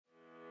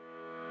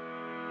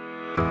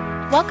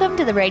Welcome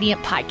to the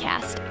Radiant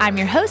Podcast. I'm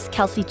your host,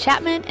 Kelsey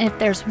Chapman, and if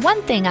there's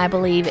one thing I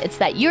believe, it's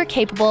that you're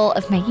capable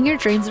of making your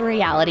dreams a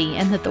reality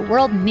and that the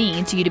world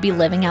needs you to be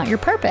living out your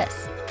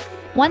purpose.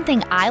 One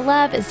thing I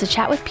love is to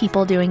chat with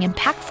people doing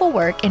impactful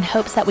work in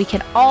hopes that we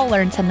can all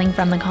learn something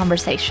from the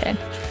conversation.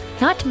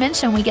 Not to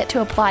mention, we get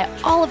to apply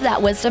all of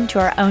that wisdom to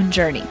our own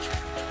journey.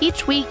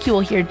 Each week, you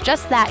will hear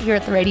just that here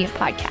at the Radiant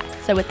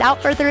Podcast. So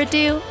without further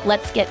ado,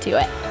 let's get to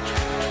it.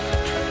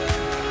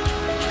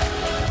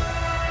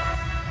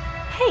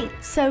 Hey,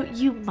 so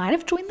you might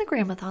have joined the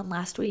Gramathon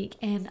last week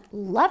and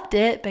loved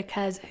it,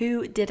 because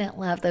who didn't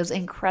love those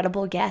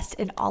incredible guests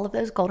and all of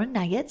those golden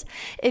nuggets?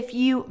 If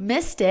you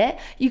missed it,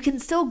 you can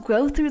still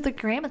go through the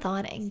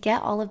Gramathon and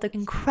get all of the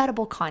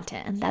incredible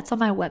content, and that's on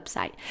my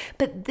website.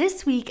 But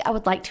this week, I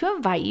would like to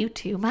invite you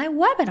to my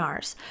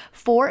webinars,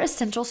 4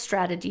 essential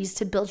strategies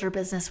to build your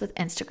business with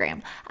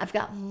Instagram. I've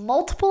got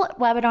multiple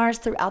webinars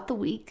throughout the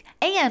week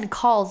and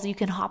calls you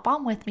can hop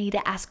on with me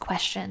to ask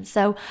questions.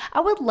 So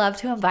I would love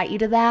to invite you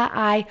to that.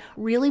 I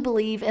really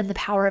believe in the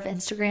power of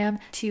Instagram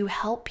to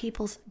help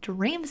people's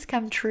dreams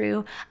come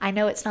true. I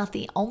know it's not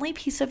the only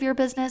piece of your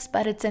business,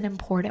 but it's an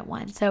important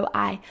one. So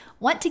I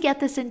want to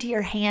get this into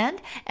your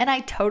hand, and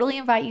I totally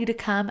invite you to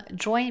come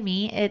join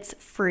me. It's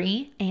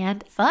free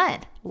and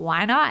fun.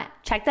 Why not?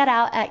 Check that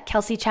out at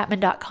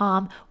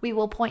kelseychapman.com. We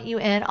will point you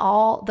in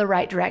all the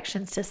right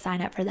directions to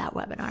sign up for that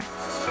webinar.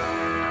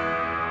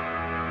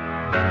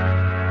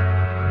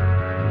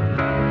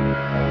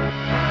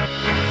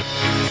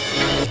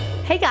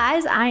 Hey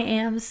guys, I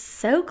am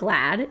so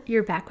glad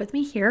you're back with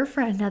me here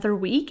for another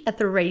week at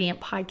the Radiant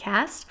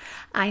Podcast.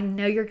 I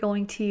know you're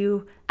going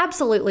to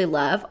absolutely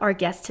love our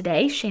guest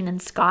today, Shannan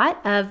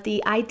Scott of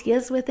the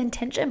Ideas with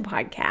Intention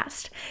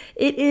podcast.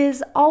 It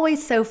is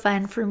always so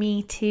fun for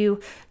me to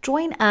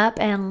join up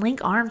and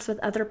link arms with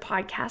other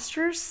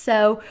podcasters.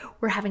 So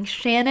we're having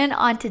Shannan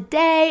on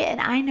today, and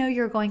I know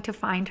you're going to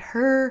find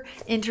her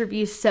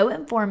interview so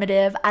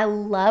informative. I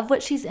love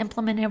what she's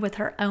implemented with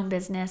her own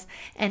business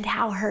and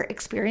how her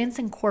experience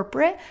in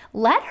corporate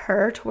led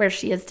her to where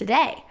she is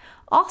today.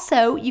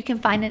 Also, you can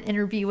find an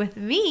interview with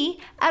me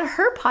at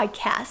her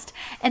podcast,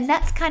 and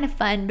that's kind of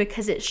fun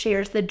because it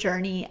shares the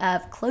journey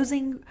of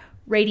closing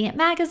Radiant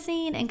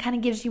Magazine and kind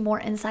of gives you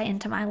more insight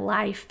into my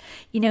life,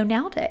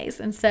 nowadays.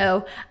 And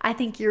so I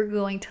think you're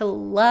going to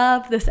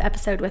love this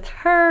episode with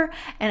her,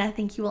 and I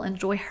think you will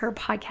enjoy her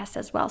podcast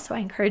as well. So I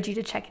encourage you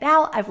to check it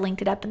out. I've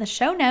linked it up in the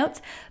show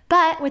notes.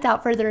 But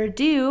without further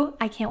ado,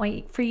 I can't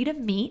wait for you to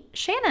meet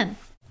Shannan.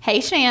 Hey,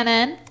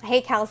 Shannan. Hey,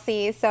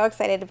 Kelsey. So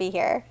excited to be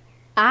here.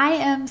 I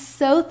am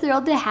so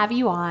thrilled to have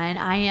you on.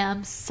 I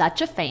am such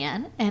a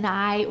fan, and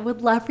I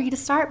would love for you to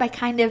start by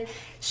kind of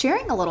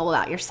sharing a little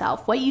about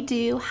yourself, what you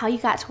do, how you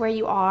got to where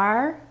you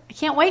are. I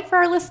can't wait for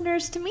our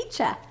listeners to meet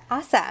you.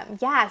 Awesome.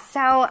 Yeah.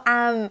 So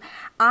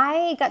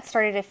I got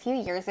started a few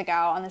years ago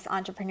on this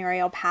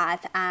entrepreneurial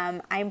path.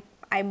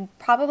 I'm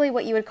probably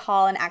what you would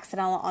call an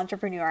accidental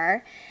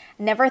entrepreneur.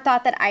 Never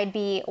thought that I'd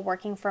be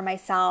working for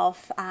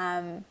myself.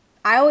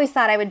 I always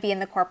thought I would be in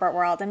the corporate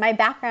world, and my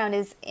background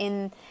is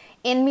in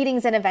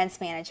meetings and events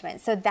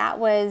management. So that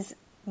was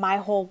my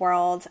whole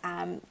world.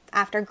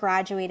 After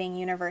graduating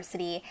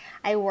university,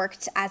 I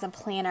worked as a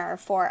planner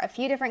for a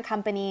few different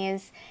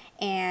companies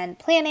and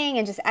planning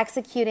and just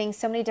executing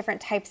so many different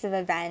types of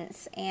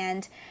events.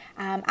 And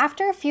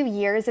after a few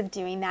years of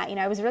doing that,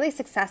 I was really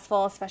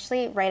successful,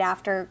 especially right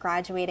after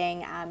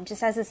graduating,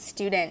 just as a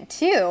student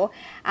too.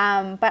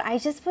 But I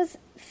just was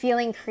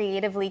feeling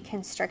creatively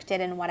constricted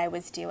in what I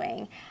was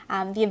doing.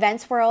 The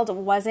events world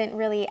wasn't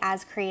really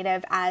as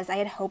creative as I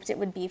had hoped it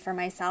would be for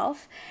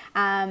myself,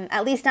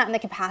 at least not in the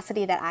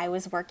capacity that I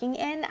was working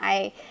in.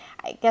 I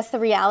guess the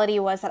reality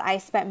was that I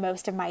spent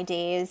most of my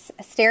days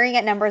staring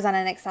at numbers on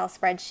an Excel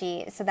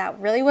spreadsheet, so that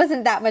really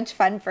wasn't that much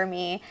fun for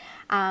me.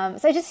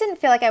 So I just didn't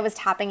feel like I was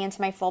tapping into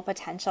my full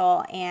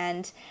potential,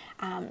 and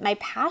my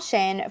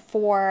passion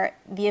for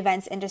the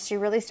events industry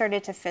really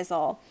started to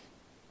fizzle.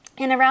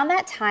 And around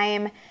that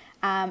time,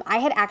 I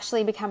had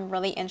actually become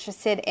really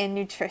interested in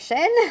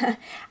nutrition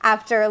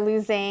after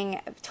losing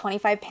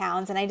 25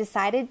 pounds, and I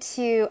decided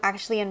to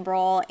actually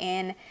enroll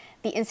in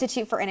the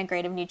Institute for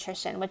Integrative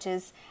Nutrition, which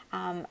is,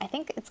 I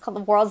think it's called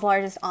the world's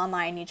largest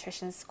online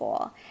nutrition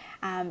school,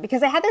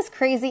 because I had this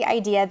crazy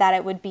idea that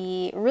it would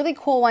be really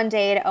cool one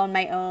day to own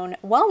my own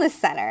wellness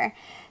center.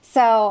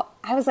 So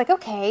I was like,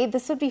 okay,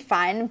 this would be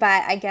fun,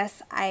 but I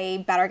guess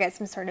I better get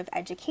some sort of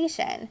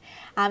education.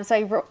 So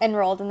I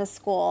enrolled in the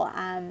school.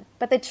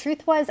 But the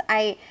truth was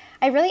I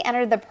really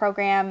entered the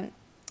program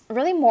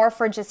really more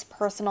for just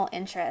personal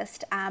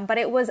interest. But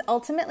it was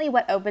ultimately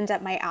what opened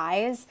up my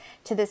eyes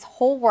to this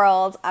whole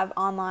world of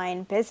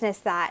online business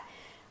that,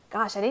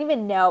 gosh, I didn't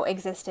even know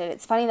existed.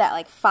 It's funny that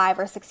like 5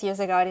 or 6 years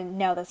ago, I didn't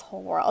know this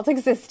whole world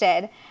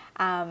existed.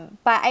 But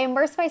I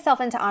immersed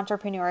myself into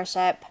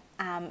entrepreneurship,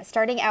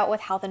 starting out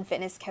with health and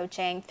fitness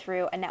coaching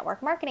through a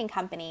network marketing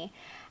company.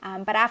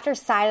 But after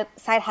side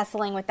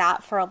hustling with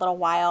that for a little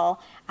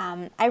while,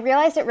 I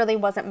realized it really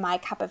wasn't my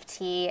cup of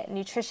tea.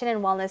 Nutrition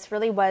and wellness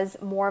really was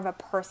more of a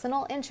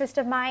personal interest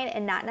of mine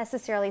and not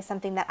necessarily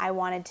something that I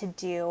wanted to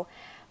do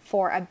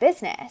for a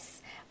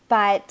business.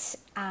 But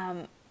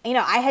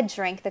I had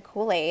drank the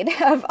Kool-Aid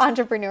of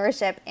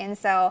entrepreneurship. And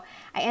so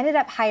I ended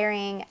up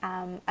hiring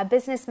a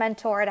business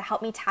mentor to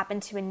help me tap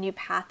into a new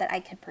path that I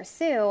could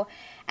pursue.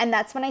 And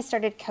that's when I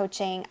started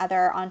coaching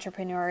other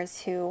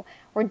entrepreneurs who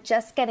were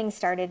just getting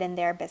started in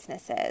their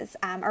businesses.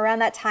 Around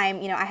that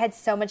time, I had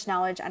so much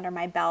knowledge under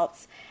my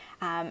belt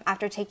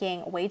after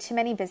taking way too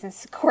many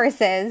business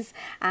courses.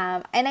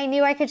 And I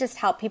knew I could just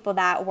help people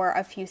that were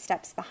a few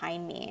steps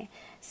behind me.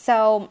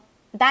 So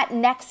that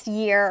next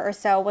year or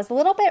so was a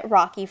little bit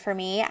rocky for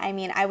me. I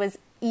mean, I was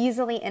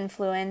easily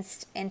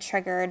influenced and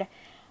triggered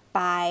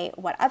by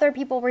what other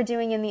people were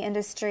doing in the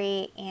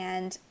industry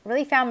and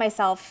really found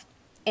myself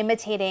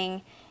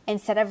imitating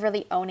instead of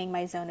really owning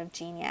my zone of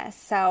genius.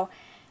 So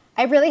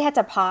I really had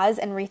to pause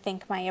and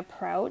rethink my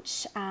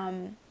approach.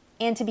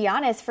 And to be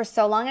honest, for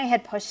so long I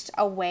had pushed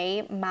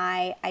away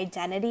my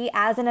identity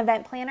as an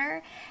event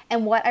planner,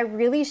 and what I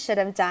really should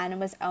have done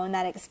was own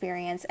that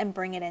experience and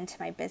bring it into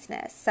my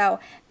business. So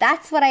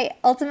that's what I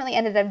ultimately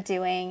ended up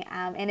doing,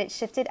 and it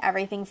shifted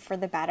everything for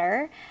the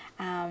better.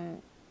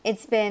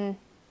 It's been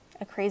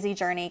a crazy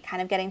journey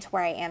kind of getting to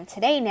where I am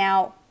today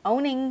now,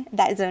 owning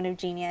that zone of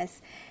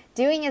genius,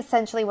 doing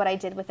essentially what I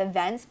did with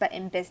events, but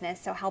in business.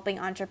 So helping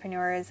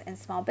entrepreneurs and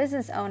small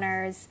business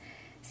owners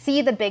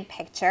see the big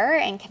picture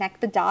and connect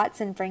the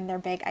dots and bring their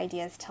big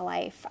ideas to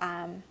life.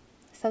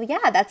 So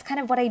that's kind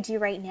of what I do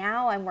right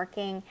now. I'm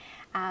working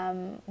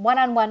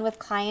one-on-one with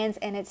clients,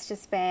 and it's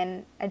just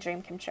been a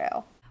dream come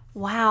true.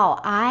 Wow.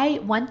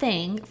 One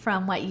thing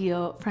from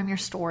your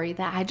story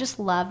that I just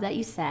love that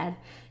you said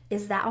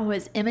is that I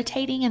was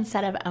imitating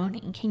instead of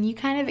owning. Can you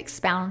kind of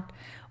expound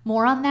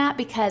more on that?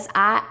 Because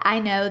I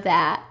know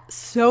that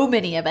so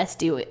many of us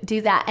do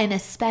that. And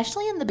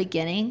especially in the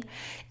beginning,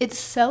 it's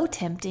so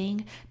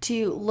tempting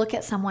to look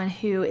at someone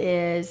who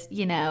is,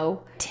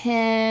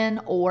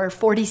 10 or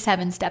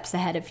 47 steps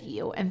ahead of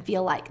you and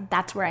feel like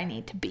that's where I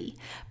need to be.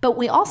 But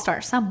we all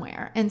start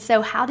somewhere. And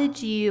so how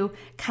did you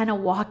kind of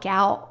walk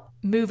out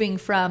moving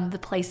from the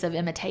place of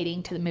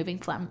imitating to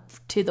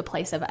the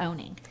place of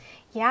owning?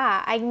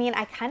 Yeah, I mean,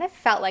 I kind of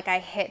felt like I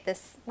hit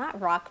this, not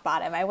rock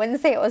bottom. I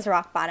wouldn't say it was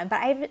rock bottom, but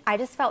I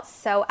just felt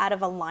so out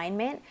of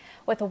alignment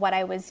with what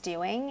I was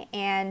doing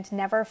and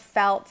never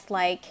felt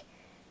like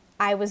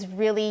I was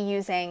really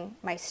using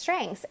my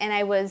strengths. And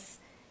I was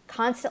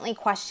constantly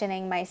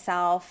questioning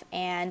myself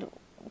and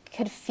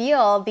could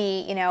feel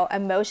the,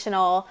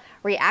 emotional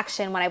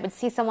reaction when I would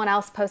see someone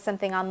else post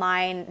something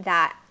online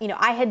that,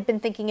 I had been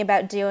thinking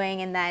about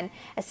doing. And then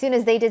as soon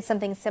as they did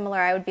something similar,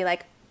 I would be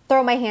like,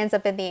 throw my hands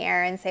up in the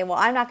air and say, well,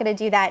 I'm not going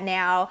to do that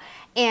now.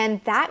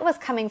 And that was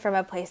coming from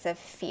a place of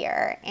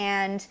fear.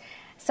 And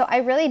so I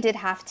really did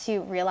have to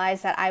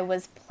realize that I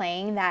was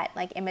playing that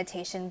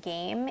imitation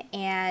game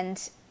and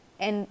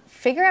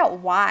figure out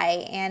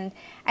why. And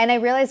I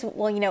realized,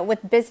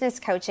 with business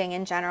coaching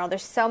in general,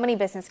 there's so many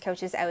business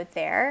coaches out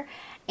there.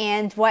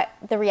 And what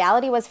the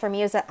reality was for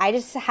me was that I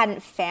just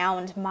hadn't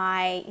found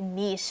my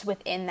niche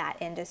within that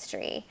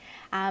industry.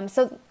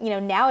 So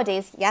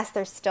nowadays, yes,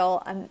 there's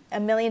still a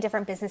million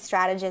different business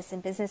strategists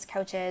and business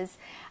coaches,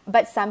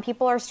 but some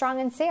people are strong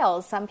in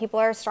sales. Some people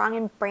are strong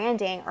in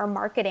branding or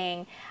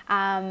marketing.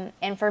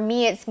 And for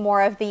me, it's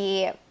more of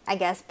the,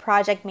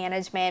 project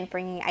management,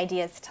 bringing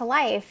ideas to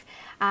life.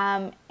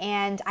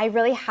 And I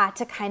really had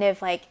to kind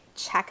of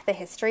check the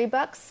history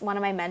books. One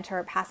of my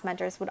past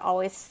mentors would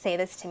always say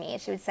this to me.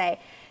 She would say,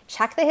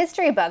 check the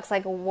history books.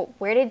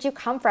 Where did you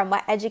come from?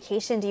 What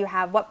education do you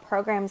have? What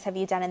programs have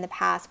you done in the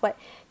past? What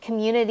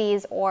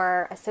communities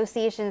or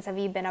associations have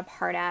you been a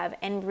part of?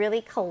 And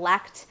really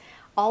collect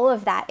all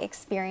of that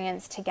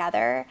experience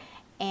together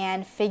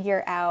and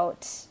figure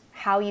out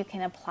how you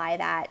can apply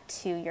that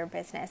to your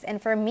business.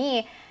 And for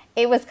me,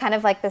 it was kind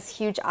of like this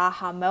huge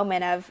aha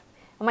moment of,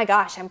 oh my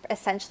gosh, I'm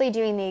essentially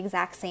doing the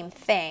exact same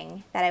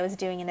thing that I was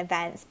doing in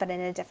events, but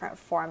in a different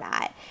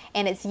format.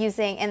 And it's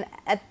using, and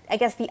I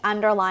guess the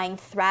underlying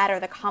thread or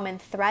the common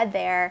thread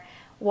there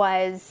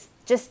was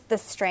just the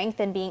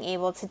strength in being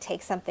able to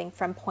take something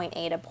from point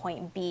A to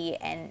point B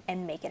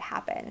and make it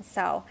happen.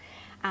 So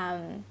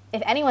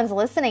if anyone's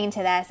listening to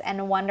this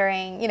and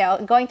wondering,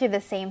 going through the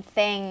same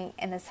thing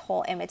in this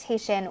whole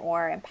imitation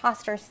or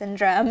imposter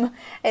syndrome,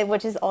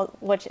 which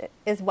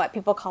is what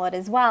people call it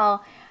as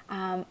well,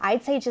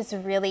 I'd say just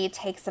really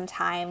take some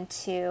time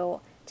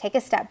to take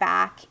a step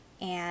back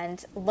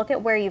and look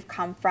at where you've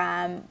come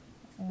from,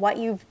 what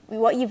you've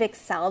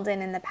excelled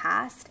in the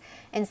past,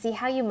 and see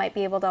how you might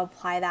be able to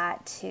apply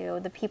that to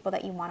the people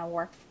that you want to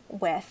work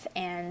with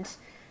and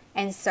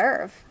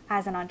serve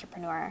as an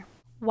entrepreneur.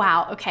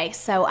 Wow. Okay.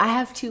 So I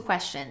have 2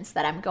 questions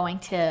that I'm going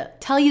to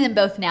tell you them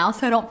both now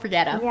so I don't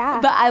forget them. Yeah.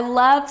 But I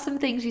love some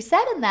things you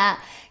said in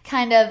that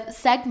kind of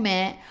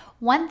segment.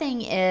 One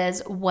thing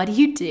is, what do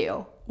you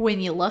do when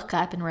you look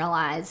up and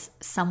realize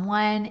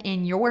someone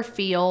in your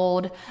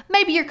field,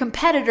 maybe your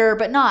competitor,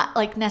 but not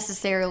like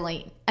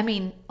necessarily, I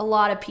mean, a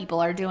lot of people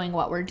are doing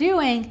what we're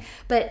doing,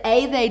 but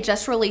they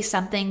just released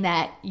something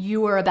that you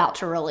were about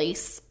to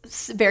release,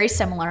 very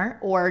similar,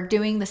 or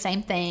doing the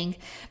same thing,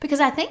 because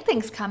I think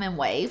things come in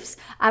waves.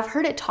 I've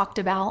heard it talked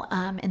about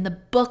in the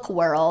book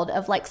world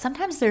of like,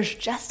 sometimes there's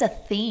just a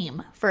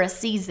theme for a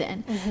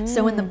season.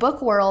 So in the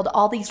book world,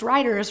 all these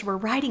writers were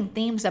writing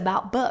themes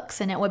about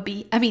books, and it would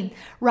be,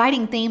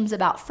 writing themes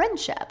about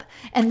friendship,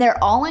 and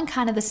they're all in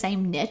kind of the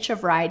same niche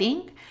of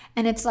writing.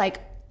 And it's like,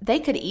 they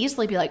could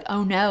easily be like,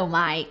 oh no,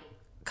 my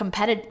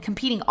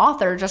competing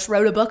author just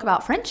wrote a book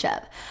about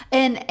friendship.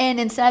 And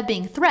instead of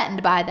being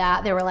threatened by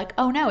that, they were like,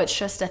 oh no, it's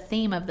just a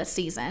theme of the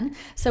season.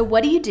 So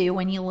what do you do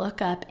when you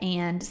look up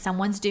and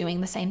someone's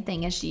doing the same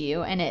thing as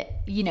you, and it,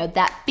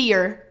 that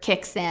fear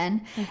kicks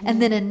in?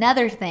 And then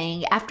another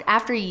thing,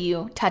 after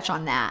you touch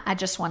on that, I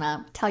just want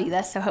to tell you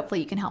this, so hopefully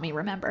you can help me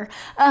remember,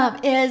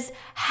 is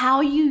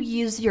how you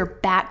use your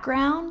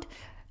background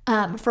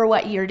for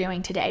what you're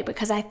doing today.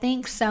 Because I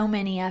think so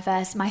many of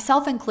us,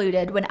 myself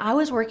included, when I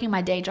was working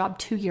my day job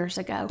 2 years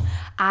ago,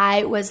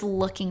 I was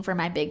looking for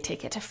my big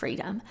ticket to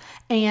freedom,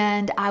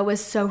 and I was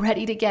so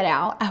ready to get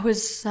out. I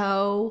was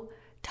so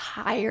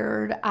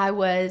tired. I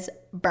was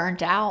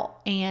burnt out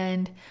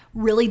and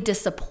really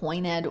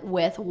disappointed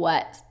with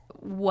what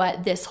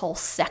this whole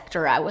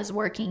sector I was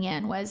working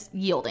in was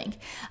yielding.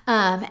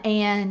 Now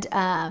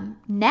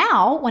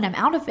when I'm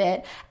out of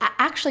it, I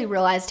actually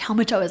realized how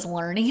much I was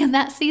learning in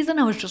that season.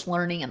 I was just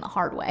learning in the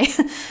hard way.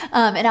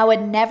 And I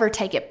would never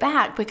take it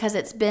back, because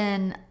it's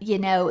been,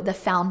 the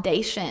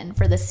foundation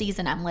for the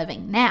season I'm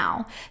living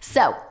now.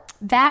 So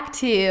back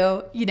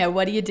to,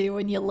 what do you do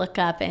when you look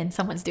up and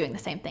someone's doing the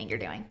same thing you're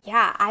doing?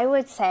 Yeah, I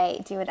would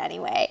say do it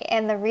anyway.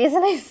 And the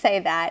reason I say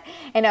that,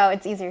 I know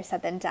it's easier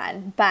said than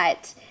done,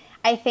 but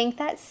I think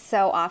that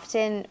so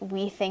often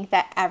we think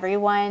that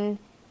everyone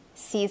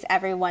sees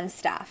everyone's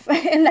stuff,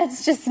 and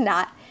that's just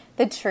not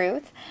the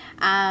truth.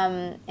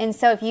 And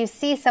so if you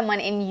see someone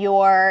in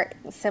your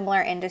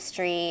similar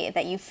industry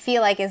that you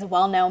feel like is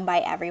well known by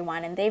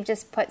everyone, and they've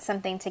just put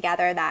something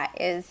together that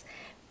is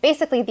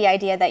basically the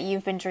idea that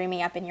you've been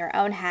dreaming up in your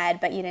own head,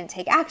 but you didn't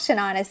take action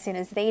on as soon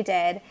as they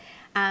did,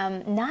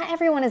 not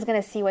everyone is going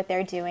to see what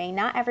they're doing.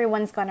 Not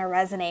everyone's going to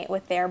resonate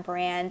with their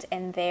brand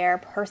and their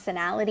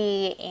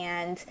personality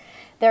and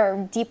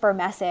their deeper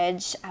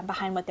message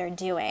behind what they're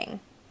doing.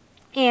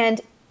 And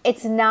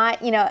it's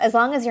not, as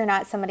long as you're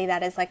not somebody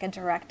that is like a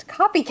direct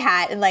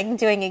copycat and like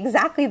doing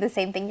exactly the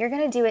same thing, you're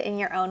going to do it in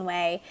your own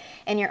way,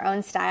 in your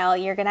own style.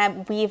 You're going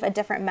to weave a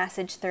different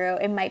message through.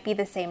 It might be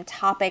the same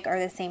topic or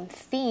the same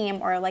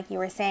theme, or like you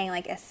were saying,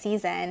 like a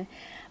season,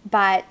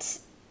 but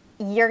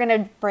you're going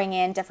to bring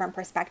in different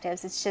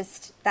perspectives. It's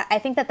just that I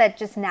think that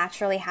just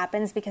naturally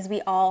happens because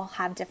we all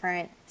have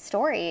different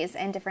stories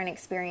and different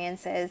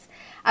experiences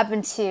up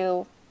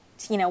into,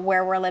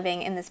 where we're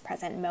living in this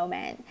present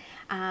moment.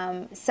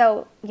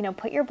 So,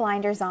 put your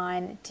blinders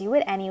on, do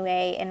it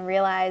anyway, and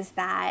realize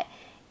that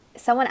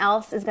someone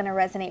else is going to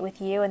resonate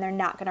with you and they're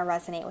not going to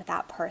resonate with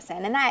that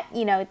person. And that,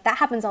 that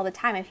happens all the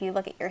time. If you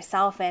look at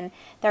yourself, and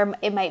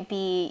it might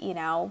be,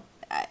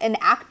 an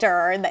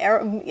actor,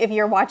 or if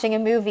you're watching a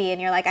movie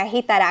and you're like, I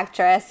hate that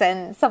actress,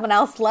 and someone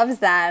else loves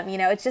them,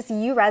 it's just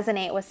you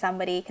resonate with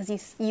somebody because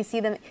you see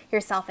them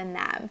yourself in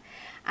them.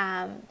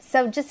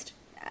 So just,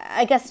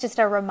 I guess, just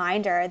a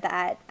reminder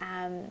that,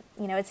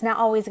 it's not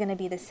always going to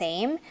be the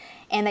same,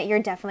 and that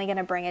you're definitely going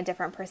to bring a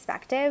different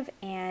perspective,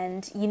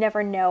 and you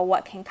never know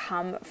what can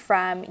come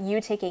from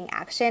you taking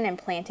action and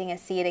planting a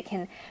seed. It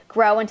can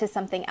grow into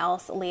something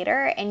else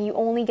later, and you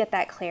only get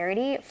that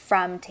clarity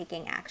from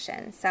taking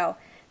action. So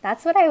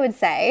that's what I would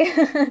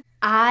say.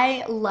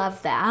 I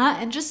love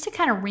that. And just to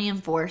kind of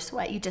reinforce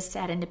what you just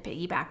said and to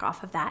piggyback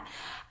off of that,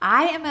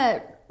 I am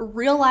a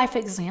real life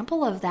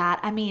example of that.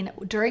 I mean,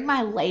 during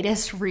my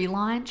latest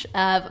relaunch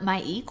of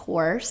my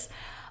e-course,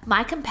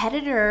 my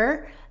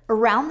competitor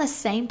around the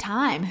same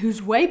time,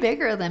 who's way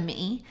bigger than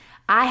me,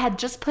 I had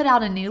just put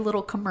out a new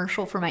little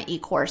commercial for my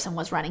e-course and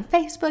was running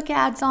Facebook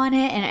ads on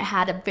it, and it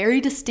had a very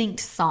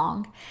distinct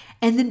song.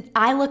 And then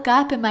I look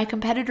up and my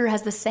competitor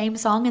has the same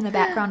song in the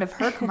background of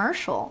her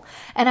commercial.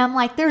 And I'm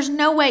like, there's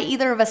no way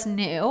either of us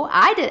knew.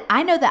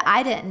 I know that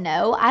I didn't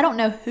know. I don't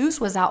know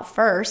whose was out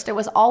first. It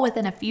was all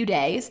within a few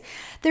days.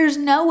 There's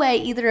no way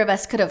either of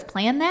us could have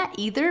planned that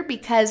either,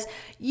 because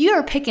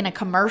you're picking a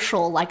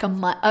commercial like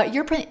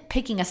you're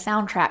picking a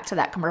soundtrack to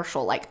that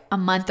commercial like a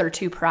month or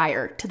two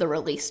prior to the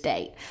release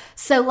date.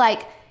 So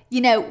like,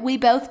 we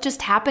both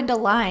just happen to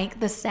like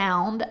the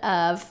sound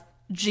of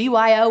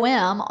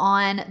GYOM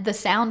on the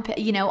sound,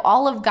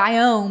 all of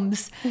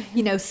Guillaume's,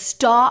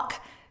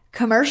 stock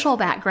commercial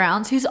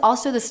backgrounds, who's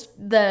also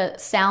the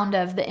sound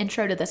of the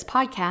intro to this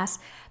podcast.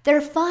 They're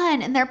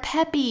fun and they're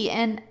peppy.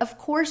 And of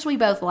course we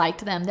both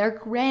liked them. They're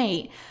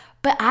great.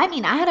 But I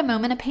mean, I had a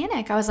moment of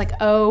panic. I was like,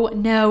 oh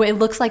no, it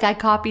looks like I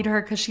copied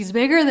her because she's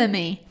bigger than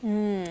me.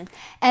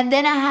 And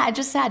then I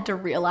just had to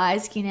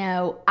realize,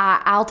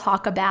 I'll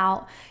talk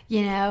about,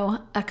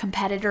 a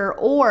competitor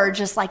or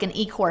just like an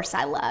e-course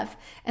I love.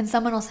 And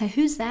someone will say,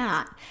 who's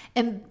that?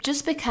 And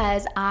just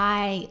because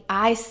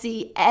I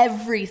see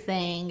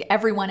everything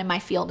everyone in my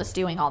field is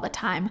doing all the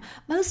time,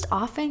 most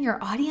often your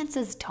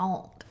audiences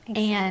don't.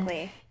 Exactly.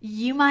 And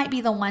you might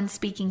be the one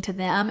speaking to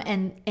them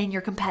and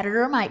your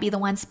competitor might be the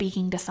one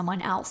speaking to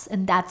someone else.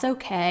 And that's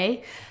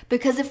okay.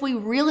 Because if we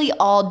really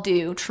all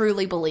do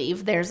truly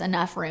believe there's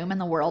enough room in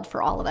the world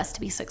for all of us to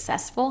be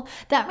successful,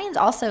 that means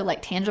also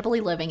like tangibly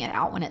living it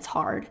out when it's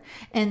hard.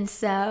 And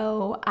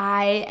so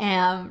I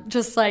am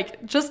just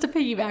to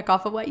piggyback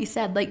off of what you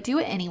said, like do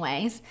it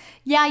anyways.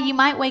 Yeah, you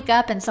might wake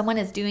up and someone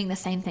is doing the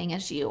same thing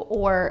as you,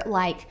 or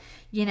like,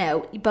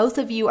 both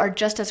of you are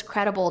just as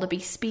credible to be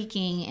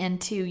speaking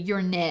into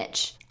your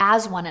niche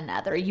as one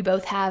another. You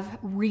both have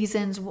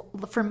reasons.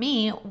 For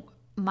me,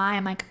 my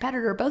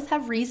competitor both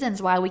have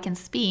reasons why we can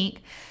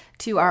speak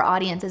to our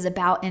audiences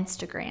about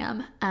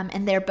Instagram.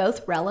 And they're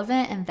both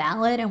relevant and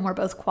valid, and we're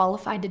both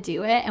qualified to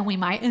do it. And we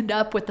might end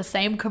up with the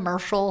same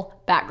commercial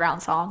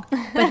background song,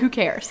 but who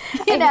cares?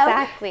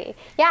 Exactly.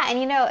 Yeah.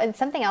 And, and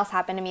something else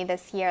happened to me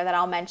this year that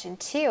I'll mention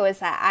too is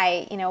that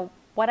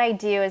what I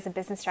do as a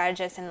business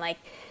strategist and like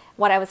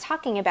what I was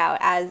talking about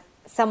as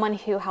someone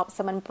who helps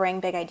someone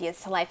bring big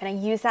ideas to life. And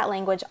I use that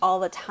language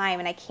all the time.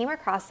 And I came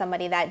across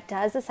somebody that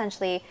does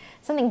essentially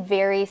something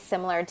very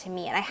similar to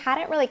me. And I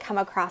hadn't really come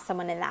across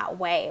someone in that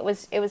way.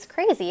 It was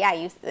crazy.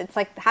 Yeah, it's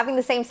like having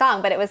the same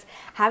song, but it was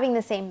having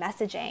the same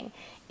messaging.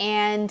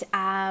 And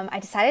I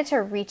decided to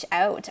reach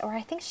out, or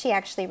I think she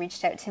actually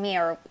reached out to me,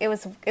 or it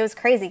was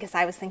crazy because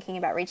I was thinking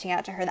about reaching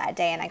out to her that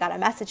day and I got a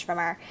message from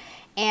her.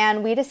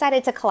 And we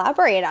decided to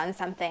collaborate on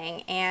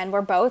something. And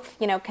we're both,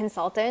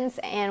 consultants,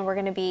 and we're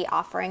going to be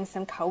offering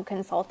some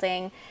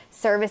co-consulting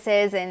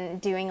services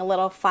and doing a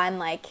little fun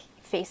like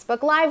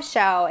Facebook Live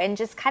show and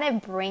just kind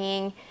of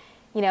bringing,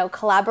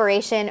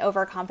 collaboration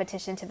over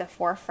competition to the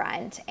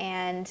forefront.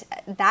 And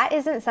that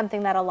isn't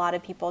something that a lot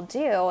of people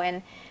do.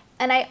 And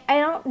I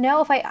don't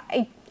know if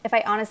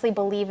I honestly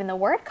believe in the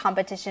word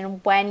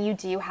competition when you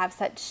do have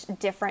such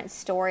different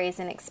stories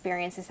and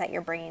experiences that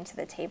you're bringing to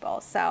the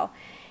table. So,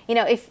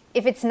 if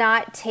it's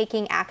not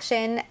taking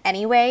action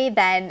anyway,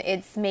 then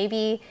it's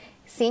maybe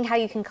seeing how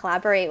you can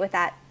collaborate with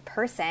that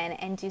person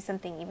and do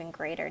something even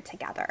greater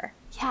together.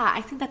 Yeah,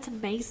 I think that's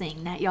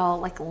amazing that y'all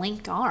like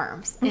linked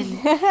arms.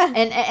 And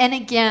and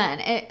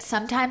again,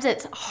 sometimes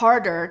it's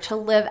harder to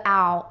live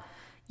out,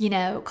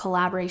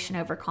 collaboration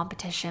over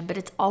competition, but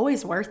it's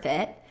always worth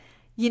it.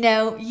 You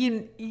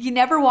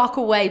never walk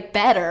away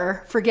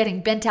better for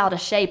getting bent out of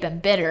shape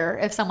and bitter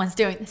if someone's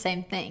doing the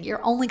same thing.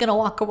 You're only going to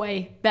walk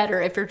away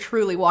better if you're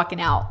truly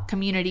walking out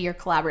community or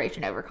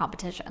collaboration over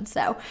competition.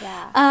 So,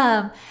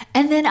 yeah.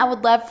 And then I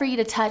would love for you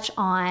to touch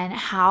on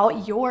how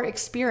your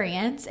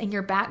experience and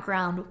your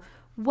background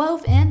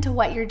wove into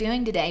what you're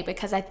doing today,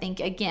 because I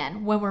think,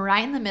 again, when we're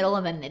right in the middle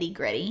of the nitty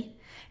gritty,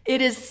 it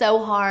is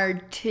so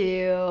hard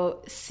to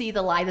see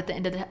the light at the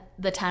end of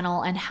the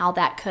tunnel and how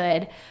that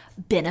could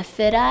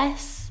benefit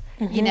us,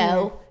 in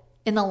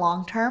the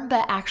long term.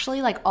 But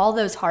actually, like all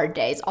those hard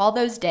days, all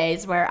those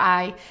days where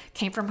I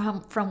came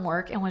from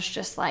work and was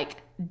just like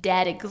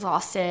dead,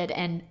 exhausted,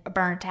 and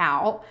burnt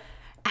out,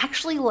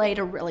 actually laid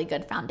a really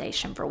good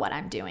foundation for what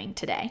I'm doing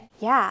today.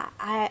 Yeah,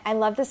 I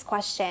love this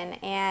question.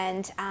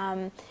 And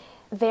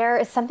there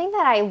is something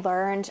that I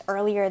learned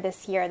earlier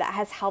this year that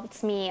has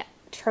helped me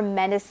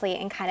tremendously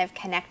in kind of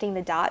connecting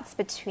the dots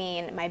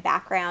between my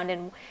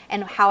background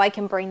and how I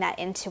can bring that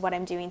into what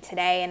I'm doing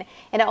today. And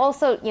it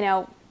also,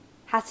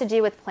 has to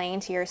do with playing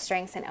to your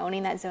strengths and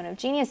owning that zone of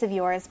genius of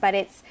yours. But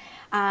it's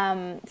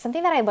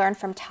something that I learned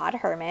from Todd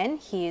Herman.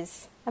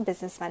 He's a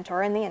business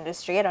mentor in the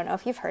industry. I don't know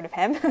if you've heard of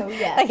him. Oh,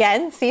 yes.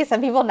 Again, see, some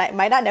people might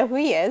not know who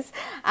he is.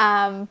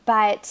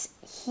 But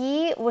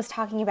he was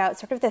talking about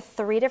sort of the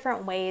 3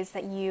 different ways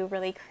that you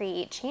really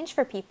create change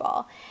for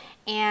people.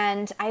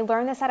 And I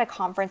learned this at a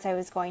conference I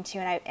was going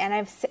to,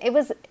 it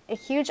was a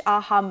huge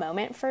aha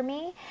moment for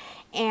me.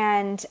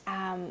 And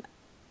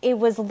it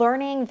was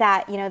learning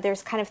that,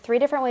 there's kind of 3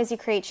 different ways you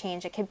create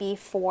change. It could be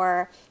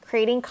for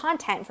creating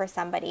content for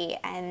somebody,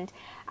 and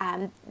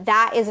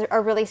that is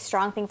a really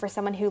strong thing for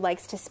someone who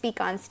likes to speak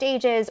on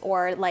stages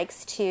or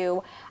likes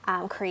to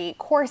create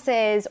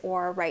courses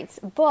or writes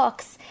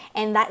books,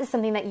 and that is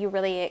something that you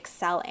really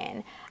excel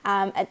in.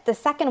 The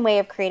second way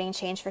of creating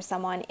change for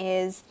someone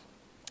is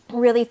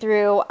really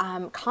through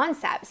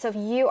concepts. So if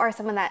you are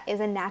someone that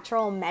is a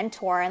natural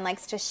mentor and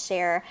likes to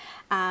share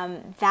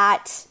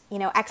that,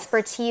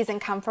 expertise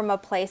and come from a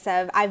place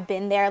of, I've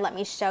been there, let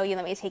me show you,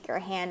 let me take your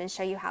hand and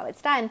show you how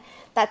it's done,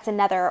 that's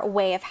another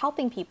way of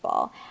helping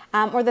people.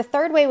 Or the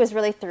third way was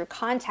really through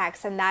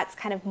context, and that's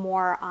kind of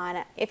more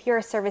on, if you're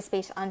a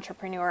service-based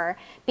entrepreneur,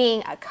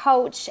 being a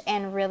coach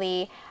and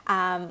really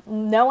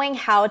knowing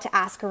how to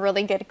ask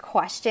really good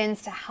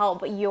questions to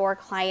help your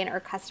client or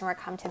customer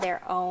come to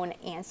their own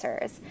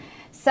answers.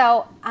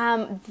 So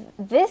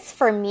this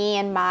for me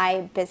in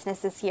my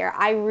business this year,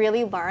 I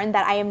really learned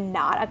that I am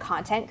not a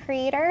content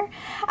creator,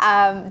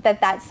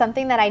 that's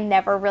something that I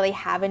never really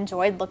have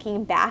enjoyed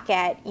looking back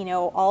at,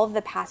 all of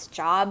the past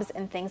jobs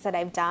and things that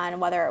I've done,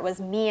 whether it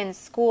was me in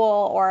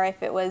school or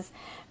if it was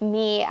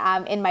me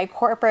in my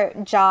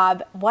corporate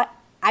job. What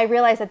I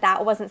realized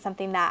that wasn't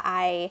something that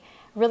I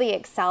really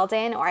excelled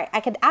in, or I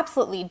could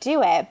absolutely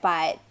do it,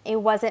 but it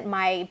wasn't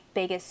my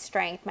biggest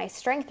strength. My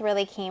strength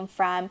really came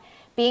from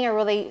being a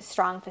really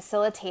strong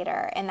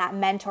facilitator and that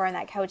mentor and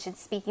that coach, and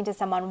speaking to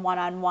someone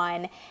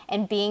one-on-one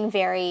and being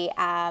very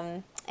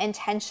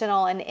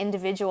intentional and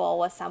individual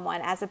with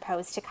someone, as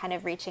opposed to kind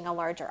of reaching a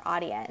larger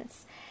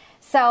audience.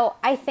 So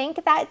I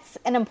think that's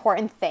an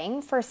important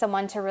thing for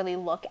someone to really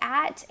look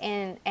at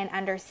and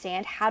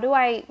understand. How do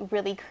I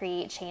really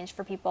create change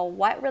for people?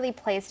 What really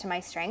plays to my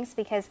strengths?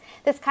 Because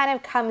this kind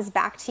of comes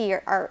back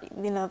to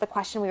the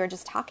question we were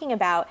just talking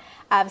about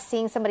of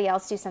seeing somebody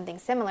else do something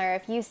similar.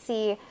 If you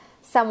see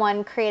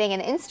someone creating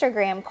an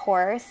Instagram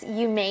course,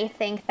 you may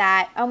think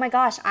that, oh my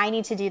gosh, I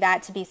need to do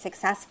that to be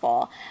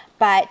successful.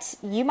 But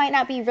you might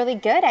not be really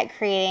good at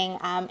creating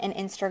an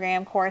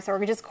Instagram course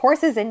or just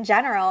courses in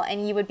general,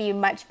 and you would be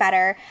much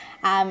better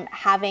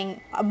having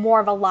more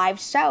of a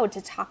live show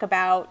to talk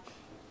about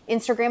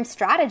Instagram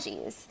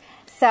strategies.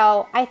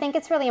 So I think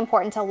it's really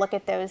important to look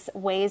at those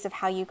ways of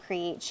how you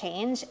create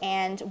change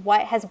and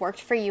what has worked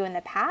for you in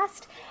the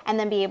past, and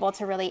then be able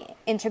to really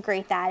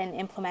integrate that and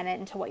implement it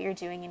into what you're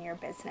doing in your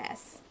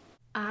business.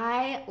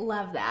 I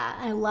love that.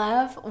 I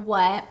love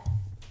what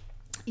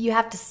you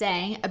have to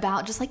say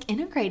about just like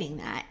integrating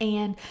that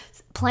and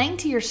playing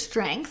to your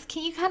strengths.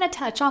 Can you kind of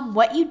touch on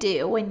what you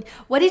do and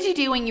what did you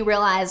do when you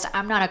realized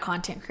I'm not a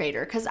content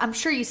creator? Because I'm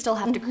sure you still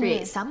have to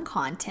create some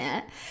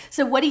content.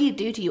 So what do?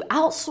 Do you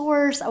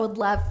outsource? I would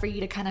love for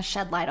you to kind of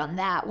shed light on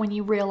that when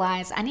you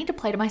realize I need to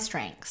play to my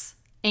strengths.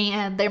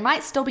 And there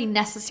might still be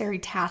necessary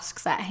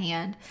tasks at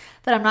hand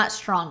that I'm not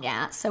strong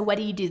at. So what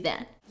do you do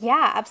then?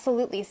 Yeah,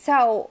 absolutely.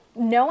 So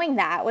knowing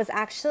that was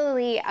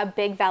actually a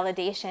big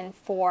validation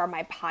for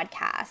my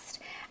podcast.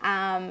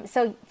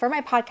 So for my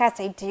podcast,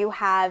 I do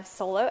have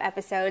solo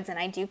episodes and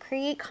I do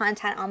create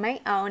content on my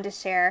own to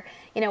share,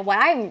 what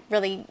I'm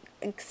really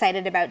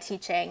excited about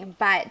teaching.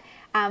 But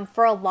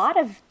for a lot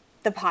of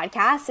the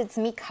podcast, it's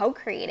me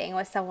co-creating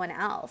with someone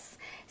else.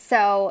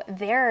 So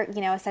they're,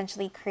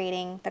 essentially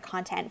creating the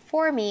content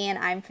for me and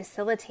I'm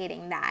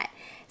facilitating that.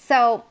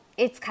 So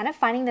it's kind of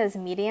finding those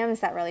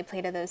mediums that really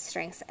play to those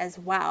strengths as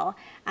well.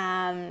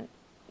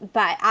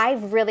 But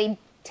I've really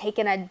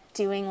taken a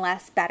doing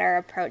less better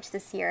approach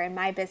this year in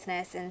my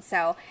business. And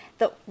so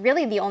the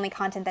only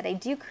content that I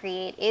do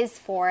create is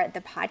for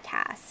the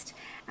podcast.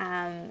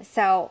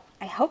 So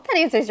I hope that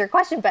answers your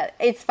question, but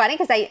it's funny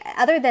because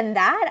other than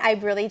that, I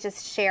really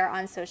just share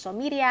on social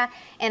media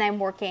and I'm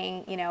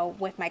working,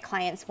 with my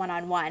clients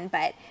one-on-one,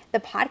 but the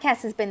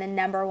podcast has been the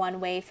number one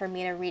way for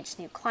me to reach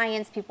new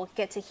clients. People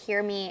get to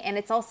hear me. And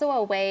it's also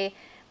a way,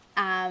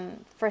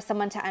 for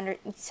someone to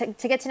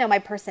get to know my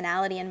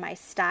personality and my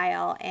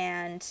style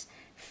and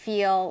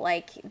feel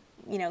like,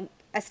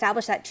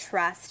 establish that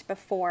trust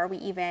before we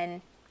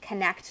even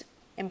connect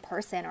in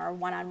person or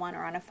one-on-one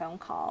or on a phone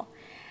call.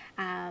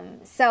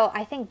 So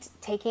I think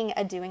taking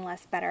a doing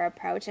less better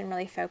approach and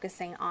really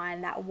focusing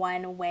on that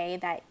one way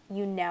that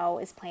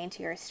is playing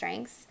to your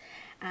strengths,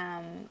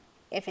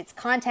 if it's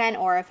content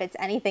or if it's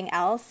anything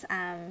else,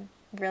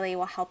 really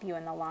will help you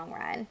in the long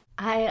run.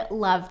 I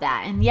love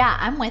that. And yeah,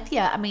 I'm with you.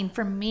 I mean,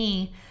 for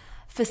me,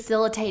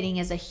 facilitating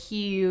is a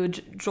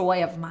huge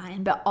joy of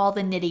mine, but all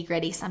the nitty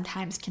gritty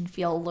sometimes can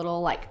feel a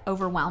little like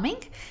overwhelming,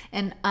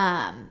 and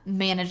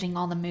managing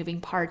all the moving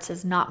parts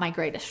is not my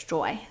greatest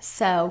joy.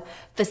 So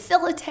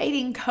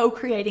facilitating,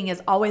 co-creating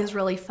is always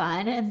really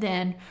fun. And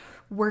then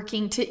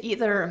working to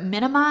either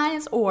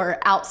minimize or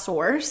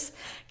outsource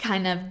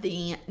kind of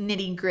the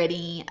nitty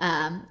gritty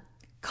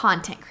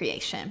content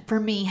creation for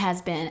me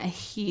has been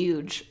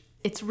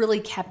it's really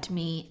kept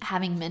me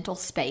having mental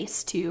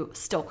space to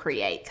still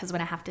create, because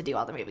when I have to do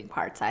all the moving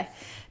parts, I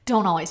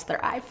don't always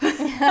thrive.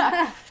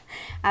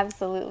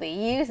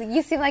 Absolutely.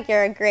 You seem like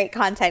you're a great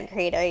content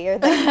creator. You're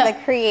the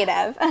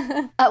creative.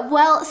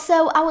 Well,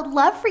 so I would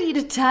love for you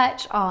to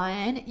touch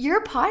on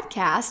your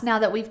podcast now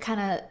that we've kind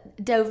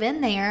of dove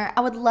in there.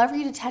 I would love for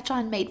you to touch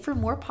on Made for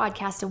More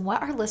podcast and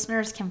what our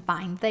listeners can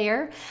find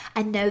there.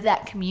 I know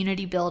that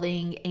community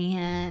building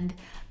and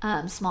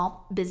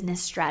small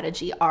business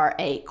strategy are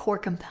a core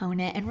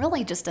component and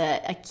really just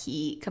a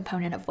key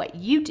component of what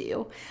you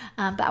do.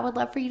 But I would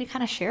love for you to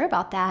kind of share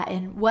about that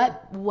and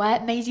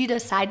what made you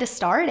decide to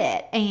start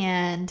it,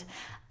 and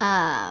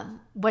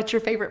what's your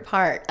favorite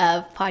part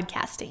of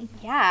podcasting?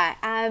 Yeah,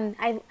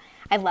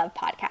 I love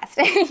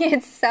podcasting.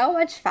 It's so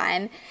much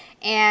fun.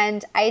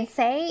 And I'd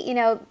say,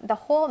 the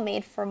whole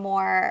Made for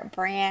More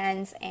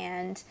brands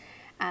and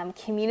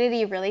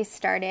community really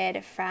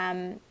started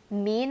from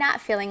me not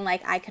feeling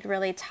like I could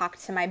really talk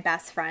to my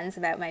best friends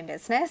about my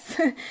business.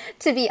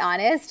 To be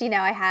honest,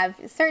 I have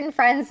certain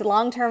friends,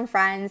 long-term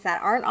friends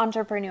that aren't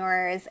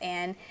entrepreneurs,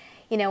 and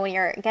when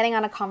you're getting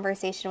on a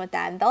conversation with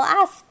them, they'll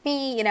ask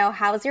me,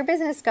 how's your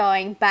business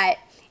going? But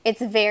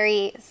it's a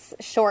very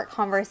short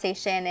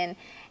conversation,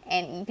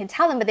 and you can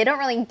tell them, but they don't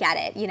really get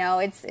it.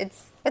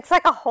 It's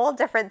like a whole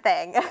different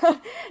thing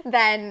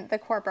than the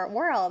corporate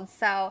world.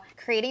 So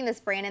creating this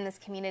brand and this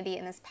community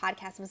and this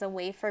podcast was a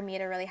way for me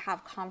to really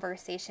have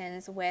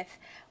conversations with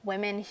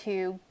women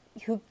who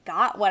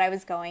got what I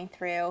was going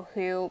through,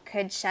 who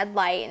could shed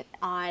light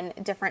on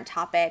different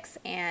topics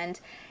and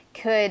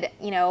could,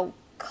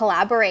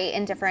 collaborate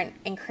in different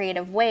and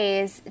creative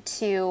ways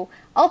to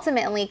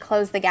ultimately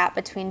close the gap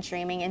between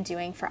dreaming and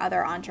doing for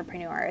other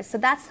entrepreneurs. So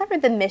that's sort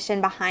of the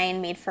mission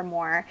behind Made for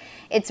More.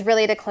 It's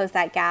really to close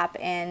that gap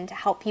and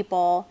help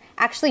people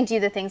actually do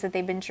the things that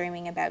they've been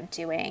dreaming about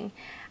doing.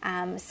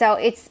 So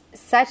it's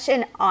such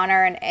an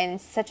honor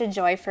and such a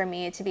joy for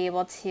me to be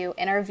able to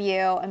interview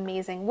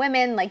amazing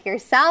women like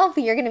yourself.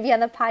 You're going to be on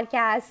the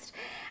podcast,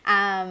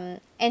 and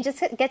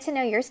just get to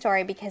know your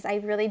story, because I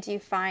really do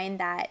find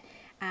that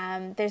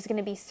there's going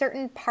to be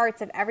certain parts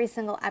of every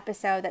single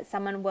episode that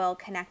someone will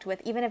connect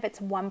with, even if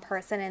it's one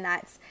person, and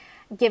that's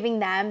giving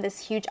them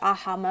this huge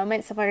aha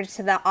moment, similar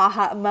to the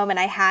aha moment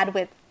I had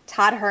with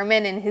Todd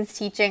Herman and his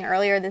teaching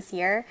earlier this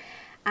year.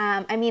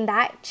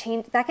 That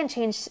can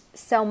change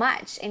so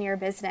much in your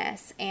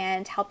business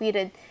and help you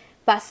to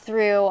bust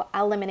through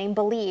a limiting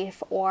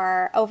belief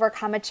or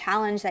overcome a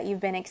challenge that you've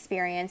been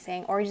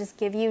experiencing, or just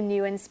give you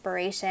new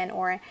inspiration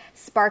or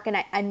spark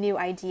a new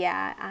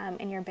idea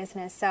in your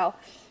business. So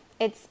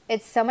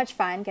it's so much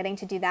fun getting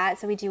to do that.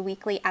 So we do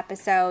weekly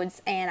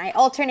episodes, and I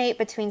alternate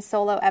between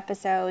solo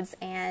episodes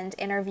and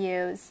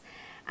interviews.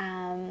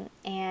 And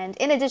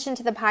in addition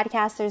to the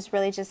podcast, there's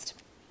really just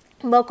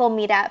local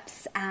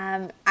meetups.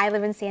 I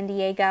live in San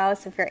Diego,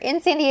 so if you're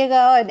in San Diego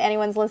and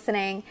anyone's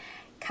listening,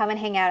 come and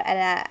hang out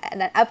at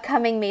an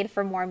upcoming Made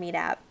for More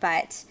meetup.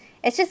 But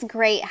it's just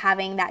great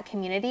having that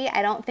community.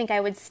 I don't think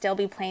I would still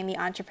be playing the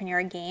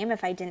entrepreneur game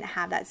if I didn't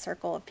have that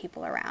circle of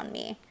people around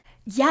me.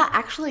 Yeah,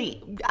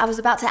 actually, I was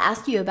about to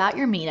ask you about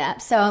your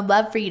meetup, so I'd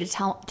love for you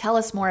to tell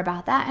us more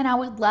about that. And I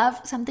would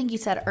love, something you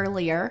said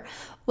earlier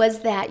was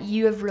that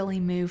you have really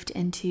moved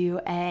into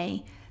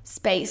a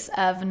space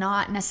of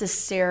not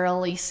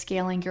necessarily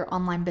scaling your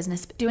online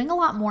business, but doing a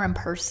lot more in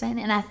person.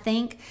 And I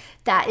think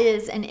that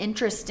is an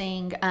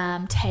interesting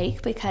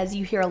take, because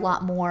you hear a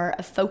lot more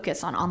of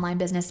focus on online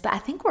business, but I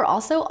think we're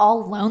also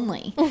all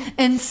lonely.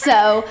 And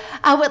so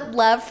I would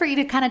love for you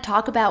to kind of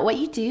talk about what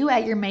you do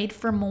at your Made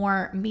for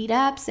More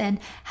meetups and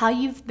how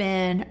you've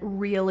been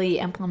really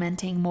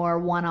implementing more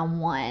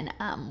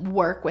one-on-one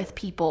work with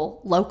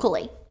people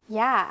locally.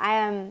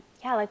 Yeah,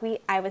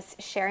 I was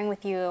sharing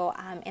with you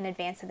in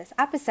advance of this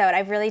episode,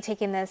 I've really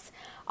taken this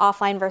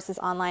offline versus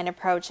online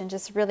approach and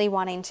just really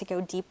wanting to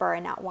go deeper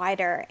and not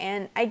wider.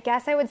 And I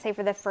guess I would say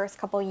for the first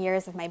couple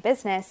years of my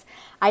business,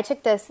 I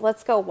took this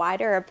let's go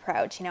wider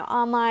approach,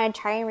 online,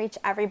 try and reach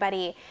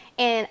everybody.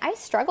 And I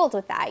struggled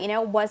with that.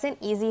 It wasn't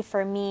easy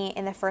for me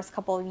in the first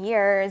couple of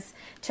years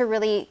to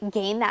really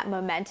gain that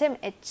momentum.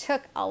 It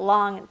took a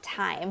long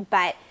time.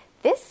 But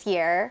this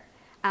year,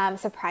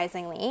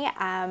 surprisingly,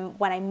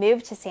 when I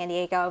moved to San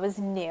Diego, I was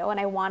new and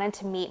I wanted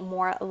to meet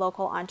more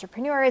local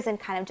entrepreneurs and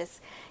kind of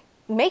just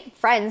make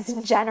friends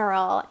in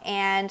general.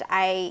 And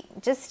I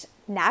just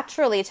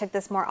naturally took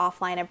this more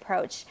offline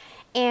approach,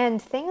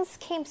 and things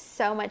came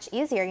so much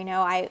easier.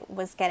 I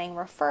was getting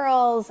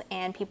referrals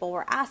and people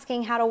were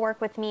asking how to work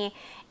with me.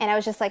 And I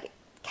was just like,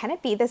 can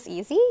it be this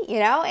easy?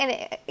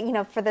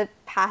 And for the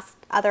past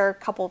other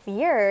couple of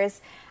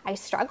years, I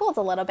struggled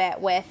a little bit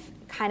with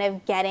kind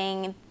of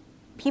getting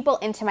people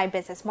into my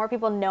business, more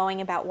people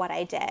knowing about what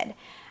I did.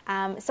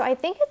 So I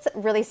think it's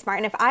really smart.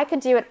 And if I could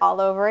do it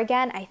all over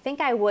again, I think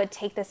I would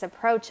take this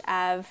approach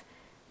of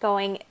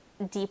going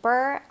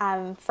deeper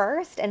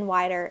first and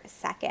wider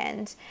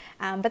second.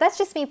 But that's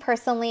just me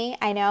personally.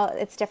 I know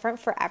it's different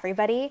for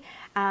everybody,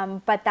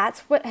 but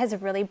that's what has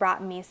really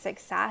brought me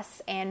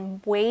success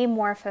and way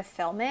more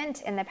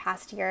fulfillment in the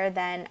past year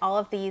than all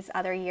of these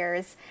other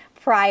years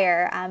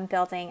prior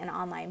building an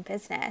online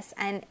business.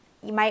 And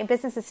my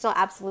business is still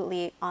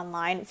absolutely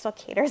online. It still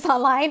caters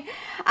online.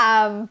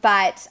 I've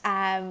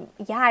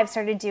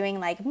started doing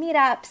like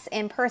meetups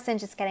in person,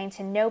 just getting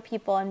to know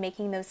people and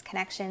making those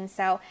connections.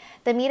 So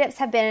the meetups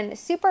have been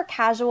super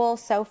casual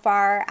so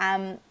far.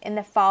 In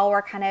the fall,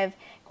 we're kind of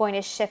going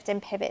to shift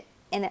and pivot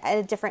in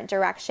a different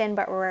direction,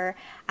 but we're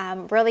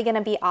really going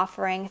to be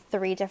offering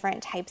 3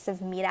 different types of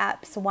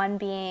meetups. One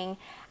being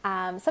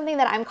something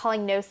that I'm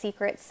calling No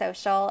Secret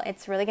Social.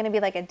 It's really going to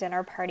be like a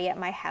dinner party at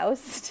my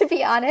house, to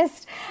be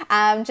honest,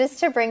 just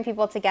to bring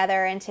people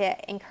together and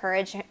to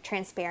encourage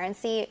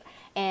transparency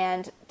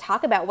and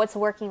talk about what's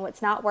working,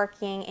 what's not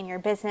working in your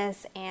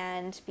business,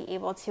 and be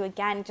able to,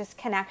 again, just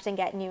connect and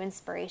get new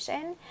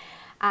inspiration.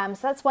 So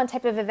that's one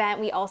type of event.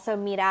 We also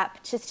meet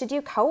up just to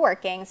do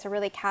co-working, so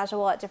really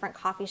casual at different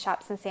coffee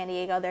shops in San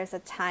Diego. There's a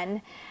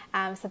ton,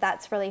 so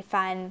that's really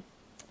fun.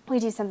 We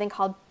do something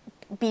called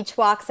beach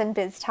walks and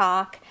biz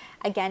talk,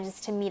 again,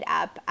 just to meet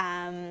up.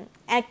 And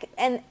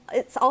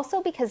it's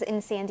also because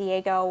in San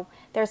Diego,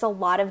 there's a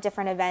lot of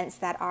different events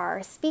that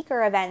are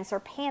speaker events or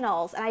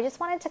panels. And I just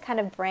wanted to kind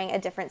of bring a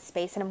different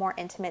space in a more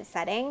intimate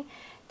setting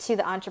to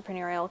the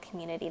entrepreneurial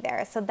community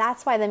there. So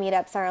that's why the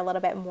meetups are a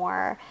little bit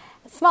more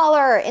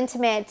smaller,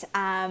 intimate,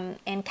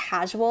 and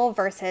casual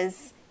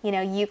versus,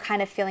 you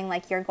kind of feeling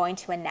like you're going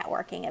to a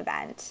networking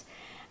event.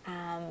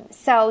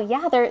 So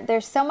yeah,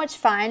 there's so much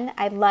fun.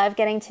 I love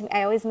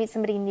I always meet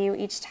somebody new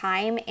each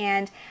time.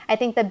 And I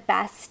think the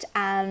best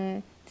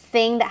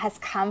thing that has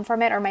come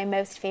from it, or my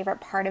most favorite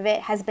part of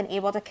it, has been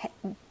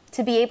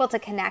to be able to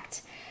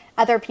connect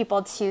other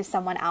people to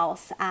someone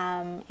else,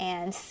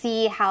 and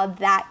see how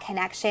that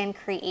connection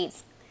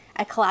creates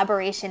a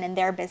collaboration in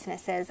their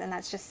businesses. And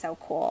that's just so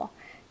cool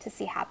to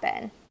see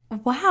happen.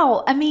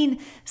 Wow. I mean,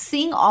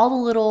 seeing all the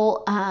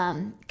little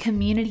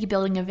community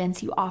building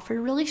events you offer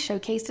really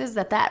showcases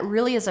that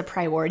really is a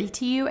priority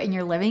to you and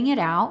you're living it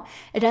out.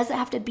 It doesn't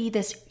have to be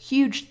this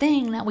huge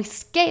thing that we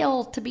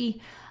scale to be,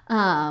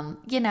 1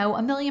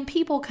 million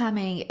people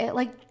coming.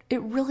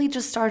 It really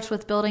just starts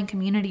with building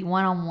community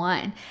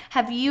one-on-one.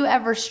 Have you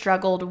ever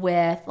struggled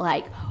with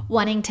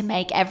wanting to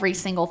make every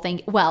single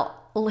thing? Well,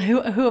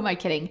 who am I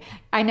kidding?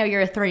 I know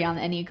you're a 3 on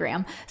the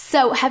Enneagram.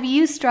 So have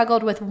you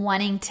struggled with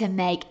wanting to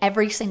make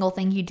every single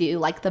thing you do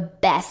the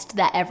best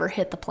that ever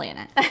hit the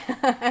planet?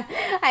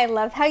 I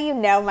love how you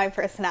know my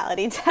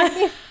personality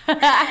type.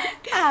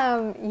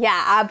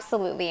 Yeah,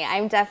 absolutely.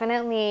 I'm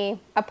definitely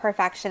a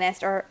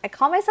perfectionist, or I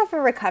call myself a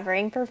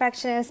recovering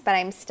perfectionist, but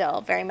I'm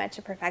still very much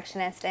a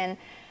perfectionist. And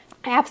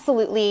I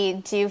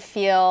absolutely do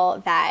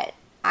feel that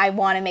I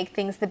want to make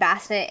things the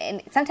best.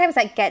 And sometimes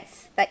that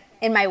gets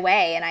in my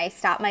way and I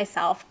stop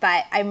myself.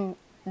 But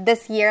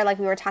this year, like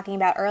we were talking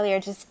about earlier,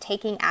 just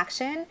taking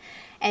action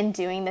and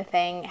doing the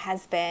thing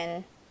has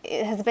been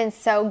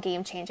so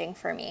game changing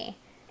for me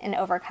in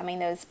overcoming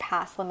those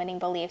past limiting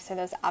beliefs or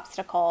those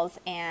obstacles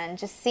and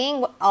just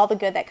seeing all the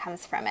good that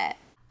comes from it.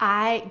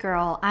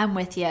 I'm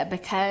with you,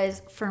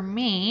 because for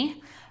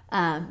me,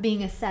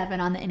 being a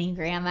 7 on the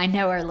Enneagram, I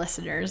know our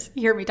listeners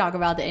hear me talk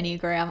about the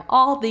Enneagram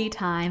all the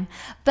time,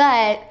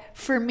 but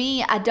for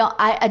me, I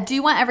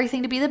do want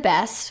everything to be the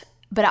best,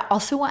 but I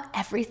also want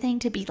everything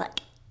to be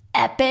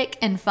epic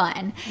and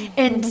fun. Mm-hmm.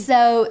 And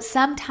so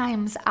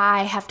sometimes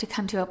I have to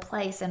come to a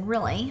place, and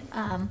really,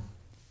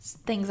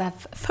 things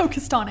I've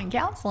focused on in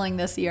counseling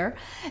this year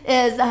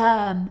is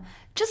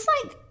just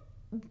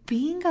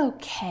being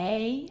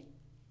okay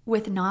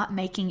with not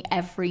making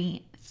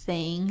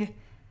everything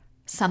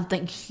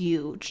something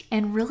huge,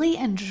 and really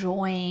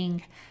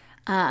enjoying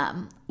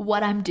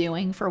what I'm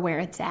doing for where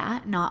it's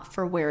at, not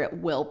for where it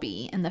will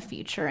be in the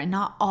future, and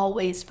not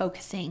always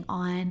focusing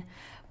on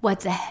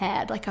what's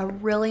ahead. I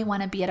really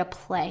want to be at a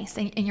place,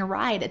 and you're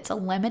right, it's a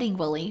limiting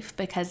belief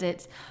because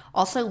it's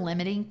also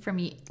limiting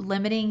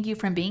you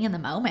from being in the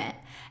moment.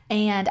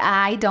 And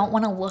I don't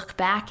want to look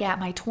back at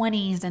my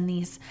 20s and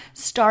these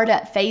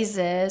startup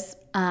phases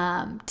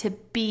to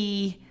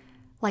be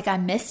I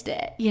missed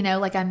it,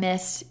 I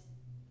missed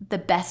the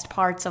best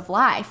parts of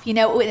life,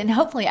 and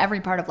hopefully every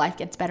part of life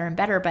gets better and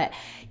better. But,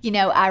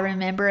 I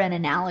remember an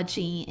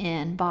analogy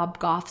in Bob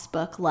Goff's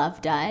book,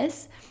 Love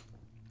Does,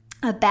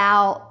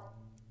 about,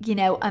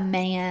 a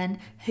man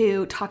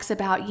who talks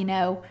about,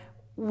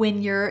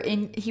 when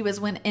he was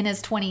in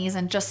his 20s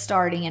and just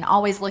starting and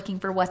always looking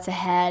for what's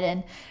ahead.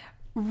 And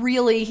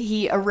really,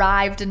 he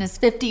arrived in his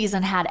 50s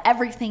and had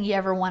everything he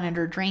ever wanted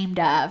or dreamed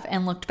of,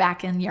 and looked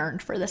back and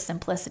yearned for the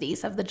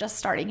simplicities of the just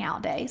starting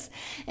out days.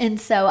 And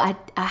so I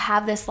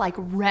have this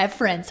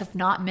reverence of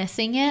not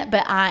missing it,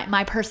 but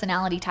my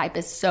personality type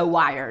is so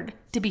wired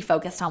to be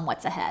focused on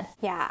what's ahead.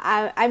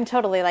 Yeah, I'm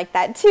totally like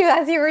that too.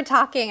 As you were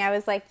talking, I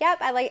was like, yep,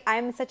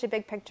 I'm such a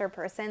big picture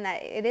person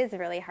that it is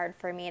really hard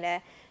for me to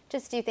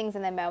just do things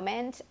in the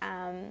moment.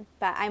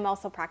 But I'm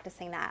also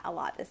practicing that a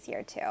lot this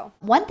year too.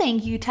 One thing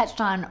you touched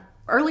on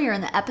earlier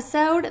in the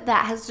episode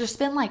that has just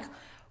been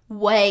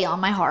way on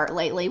my heart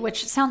lately,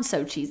 which sounds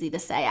so cheesy to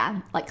say.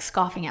 I'm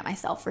scoffing at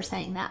myself for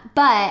saying that,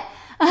 but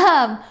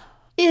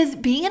is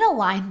being in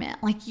alignment.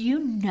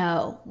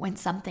 When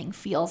something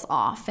feels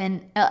off,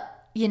 and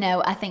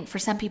I think for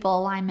some people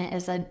alignment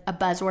is a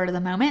buzzword of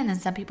the moment, and then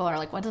some people are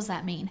like, what does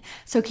that mean?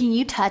 So can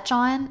you touch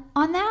on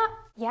that?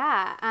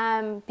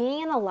 Yeah,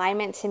 being in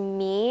alignment to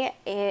me,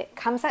 it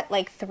comes at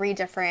 3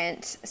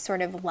 different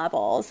sort of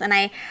levels. And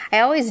I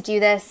always do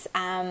this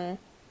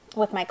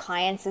with my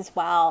clients as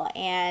well.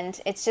 And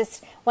it's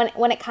just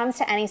when it comes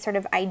to any sort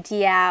of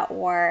idea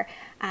or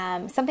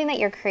something that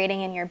you're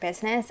creating in your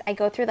business, I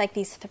go through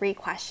these 3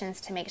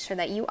 questions to make sure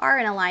that you are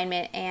in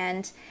alignment.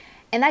 And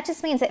that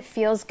just means it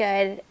feels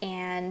good,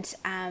 and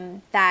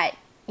that,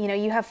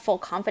 you have full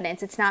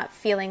confidence. It's not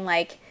feeling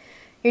like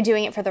you're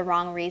doing it for the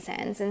wrong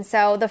reasons. And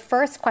so the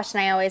first question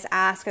I always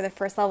ask, or the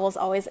first level, is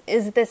always,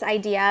 is this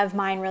idea of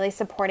mine really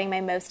supporting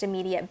my most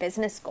immediate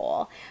business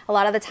goal? A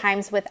lot of the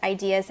times with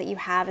ideas that you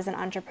have as an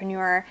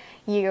entrepreneur,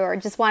 you're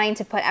just wanting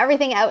to put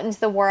everything out into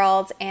the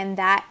world, and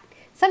that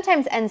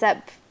sometimes ends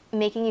up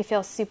making you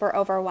feel super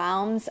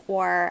overwhelmed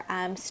or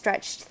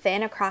stretched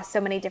thin across so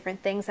many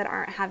different things that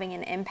aren't having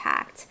an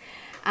impact.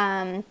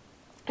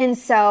 And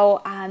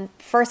so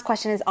first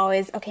question is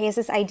always, okay, is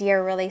this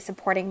idea really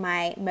supporting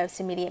my most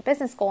immediate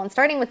business goal? And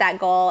starting with that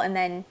goal and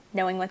then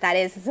knowing what that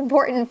is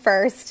important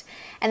first,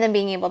 and then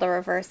being able to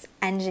reverse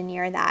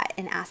engineer that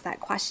and ask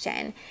that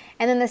question.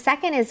 And then the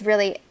second is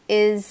really,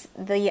 is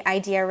the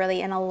idea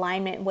really in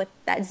alignment with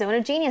that zone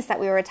of genius that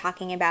we were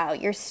talking about,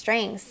 your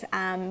strengths?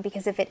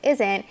 Because if it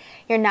isn't,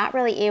 you're not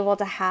really able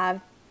to have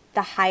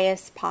the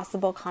highest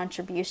possible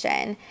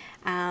contribution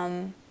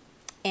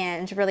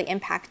and really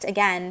impact,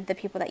 again, the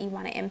people that you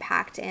want to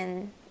impact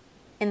in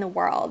the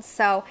world.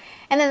 So,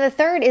 and then the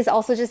third is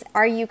also just,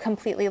 are you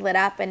completely lit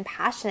up and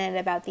passionate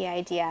about the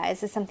idea?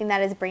 Is this something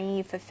that is bringing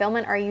you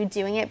fulfillment? Or are you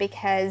doing it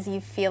because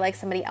you feel like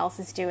somebody else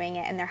is doing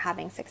it and they're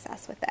having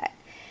success with it?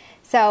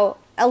 So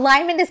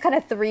alignment is kind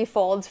of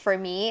threefold for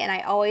me, and I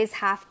always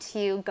have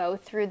to go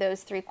through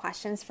those three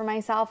questions for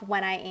myself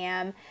when I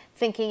am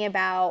thinking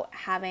about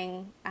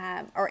having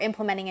or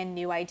implementing a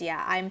new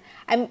idea. I'm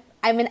an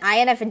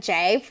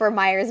INFJ for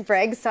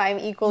Myers-Briggs, so I'm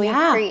equally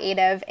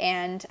creative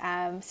and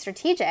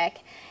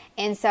strategic.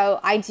 And so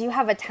I do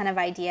have a ton of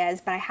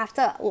ideas, but I have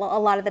to, a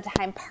lot of the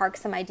time, park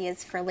some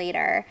ideas for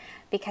later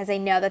because I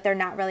know that they're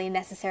not really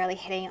necessarily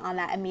hitting on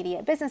that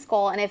immediate business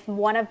goal. And if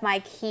one of my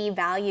key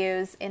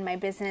values in my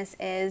business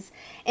is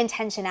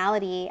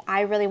intentionality,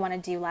 I really want to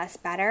do less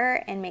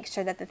better and make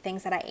sure that the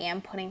things that I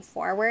am putting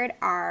forward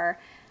are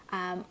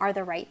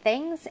the right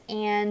things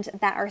and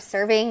that are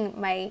serving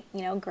my,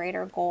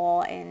 greater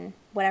goal and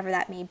whatever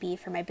that may be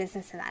for my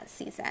business in that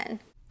season.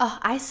 Oh,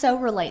 I so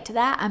relate to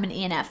that. I'm an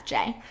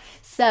ENFJ.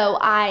 So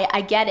I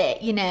get it.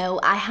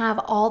 I have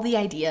all the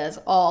ideas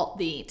all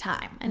the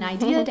time. An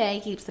idea a day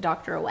keeps the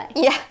doctor away.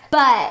 Yeah.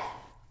 But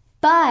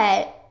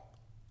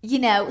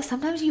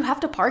sometimes you have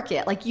to park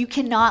it. Like, you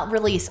cannot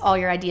release all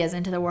your ideas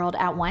into the world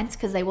at once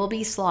because they will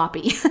be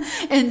sloppy.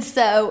 And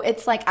so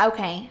it's like,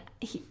 okay,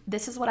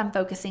 this is what I'm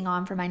focusing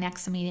on for my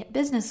next immediate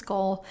business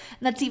goal.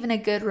 And that's even a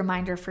good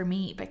reminder for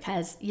me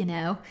because,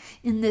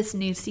 in this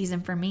new season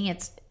for me,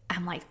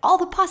 I'm like, all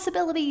the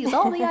possibilities,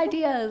 all the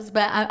ideas,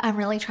 but I'm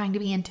really trying to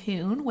be in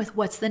tune with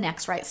what's the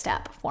next right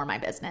step for my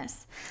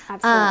business.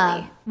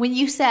 Absolutely. When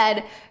you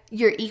said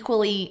you're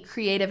equally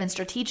creative and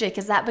strategic,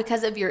 is that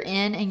because of your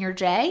N and your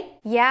J?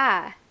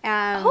 Yeah.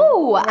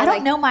 I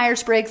don't know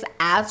Myers-Briggs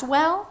as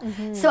well.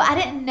 Mm-hmm. So I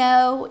didn't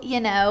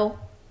know,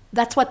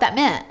 that's what that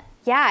meant.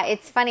 Yeah,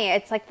 it's funny.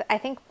 It's like, I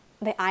think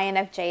the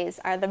INFJs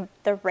are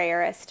the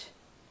rarest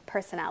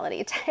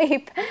personality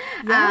type.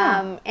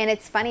 Yeah. And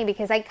it's funny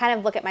because I kind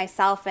of look at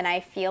myself and I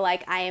feel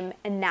like I am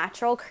a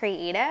natural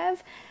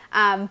creative,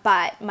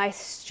 but my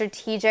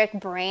strategic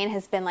brain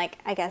has been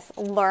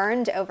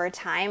learned over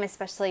time,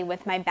 especially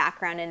with my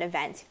background in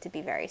events, to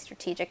be very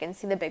strategic and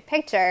see the big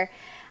picture.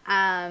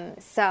 But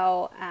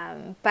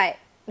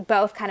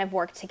both kind of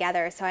work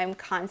together. So I'm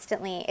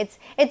constantly,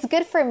 it's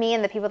good for me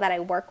and the people that I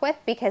work with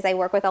because I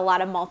work with a lot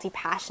of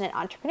multi-passionate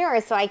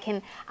entrepreneurs, so I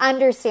can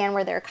understand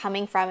where they're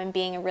coming from and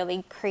being a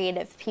really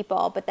creative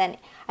people, but then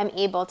I'm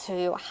able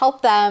to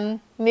help them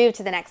move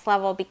to the next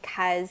level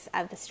because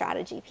of the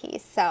strategy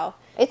piece. So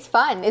it's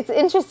fun. It's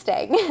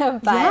interesting.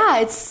 Yeah,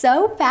 it's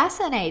so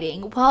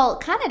fascinating. Well,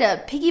 kind of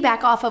to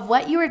piggyback off of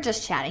what you were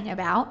just chatting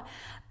about,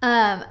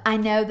 I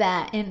know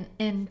that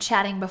in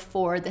chatting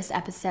before this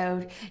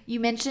episode, you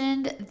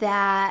mentioned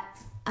that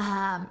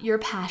you're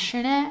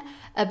passionate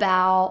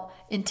about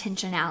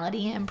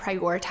intentionality and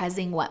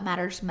prioritizing what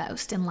matters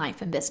most in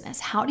life and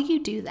business. How do you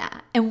do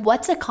that? And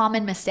what's a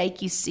common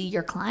mistake you see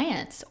your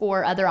clients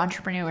or other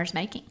entrepreneurs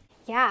making?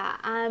 Yeah,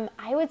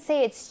 I would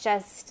say it's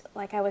just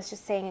like I was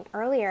just saying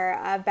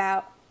earlier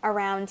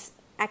around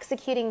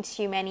executing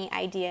too many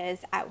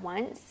ideas at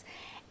once.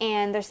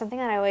 And there's something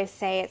that I always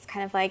say, it's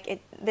kind of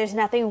like there's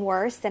nothing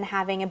worse than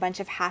having a bunch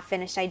of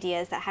half-finished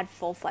ideas that had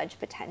full-fledged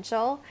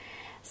potential.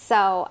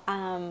 So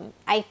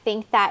I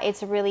think that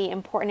it's really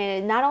important,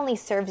 and it not only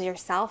serves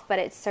yourself, but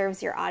it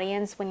serves your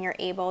audience when you're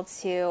able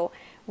to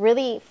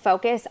really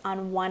focus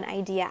on one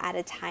idea at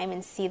a time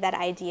and see that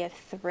idea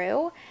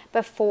through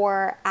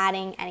before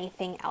adding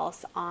anything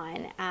else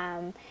on.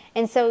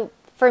 And so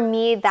for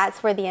me,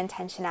 that's where the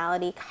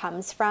intentionality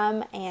comes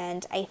from.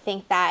 And I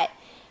think that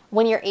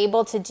when you're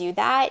able to do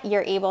that,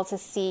 you're able to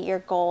see your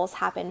goals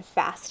happen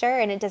faster,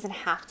 and it doesn't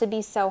have to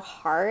be so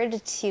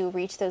hard to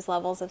reach those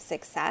levels of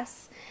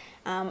success.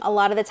 A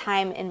lot of the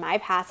time in my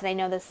past, and I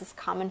know this is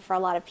common for a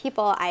lot of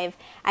people, I've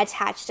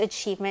attached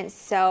achievement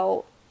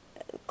so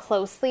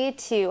closely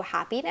to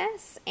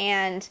happiness.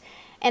 And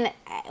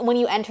when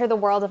you enter the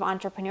world of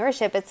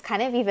entrepreneurship, it's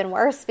kind of even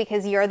worse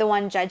because you're the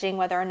one judging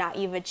whether or not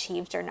you've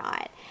achieved or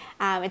not.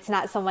 It's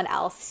not someone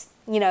else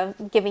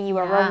giving you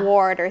a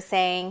reward or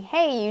saying,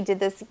 hey, you did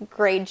this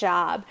great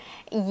job.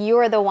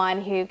 You're the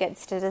one who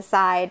gets to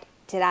decide,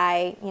 did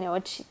I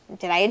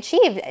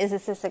achieve? Is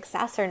this a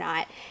success or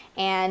not?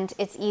 And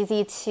it's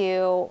easy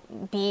to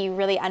be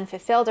really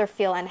unfulfilled or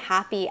feel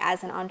unhappy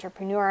as an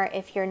entrepreneur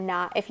if you're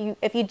not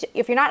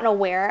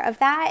aware of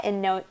that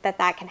and know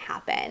that can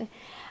happen.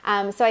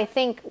 So I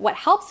think what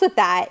helps with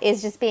that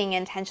is just being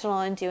intentional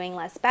and doing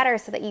less better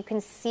so that you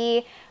can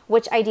see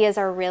which ideas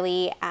are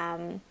really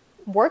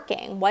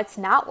working, what's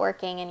not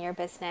working in your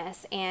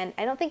business. And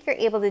I don't think you're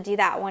able to do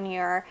that when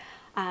you're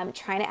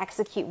trying to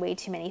execute way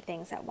too many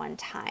things at one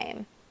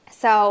time.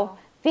 So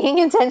being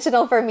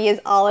intentional for me is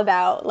all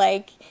about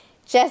like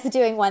just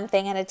doing one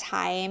thing at a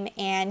time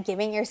and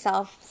giving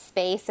yourself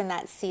space in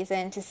that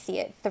season to see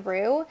it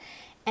through,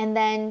 and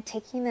then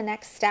taking the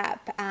next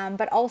step,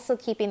 but also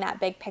keeping that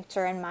big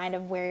picture in mind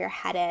of where you're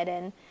headed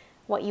and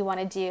what you want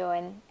to do,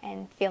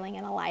 and feeling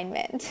in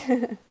alignment.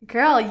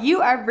 Girl,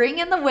 you are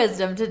bringing the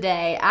wisdom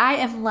today. I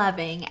am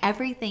loving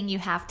everything you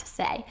have to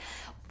say.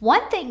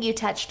 One thing you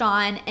touched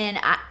on, and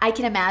I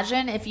can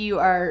imagine if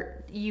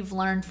you've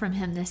learned from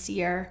him this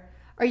year.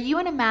 Are you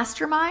in a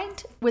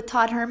mastermind with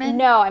Todd Herman?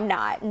 No, I'm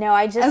not. No,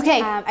 I just,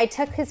 okay. I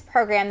took his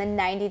program, the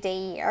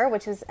 90-day year,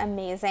 which was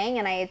amazing.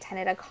 And I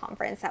attended a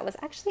conference that was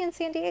actually in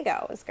San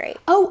Diego. It was great.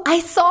 Oh, I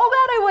saw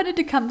that. I wanted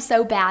to come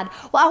so bad.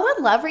 Well, I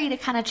would love for you to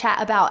kind of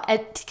chat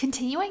about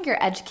continuing your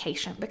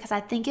education, because I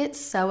think it's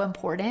so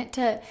important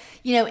to,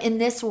 in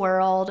this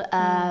world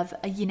of,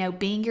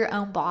 being your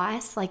own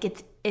boss, like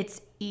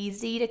it's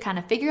easy to kind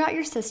of figure out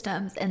your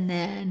systems and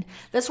then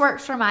this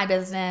works for my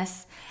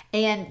business.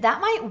 And that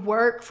might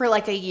work for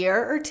like a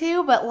year or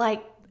two, but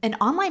like an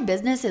online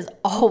business is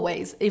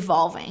always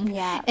evolving.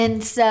 Yeah.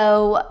 And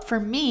so for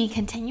me,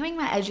 continuing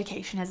my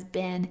education has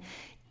been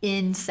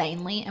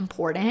insanely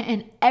important.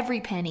 And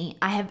every penny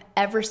I have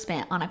ever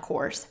spent on a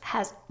course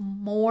has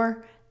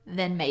more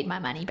than made my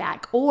money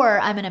back. Or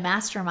I'm in a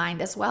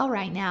mastermind as well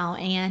right now.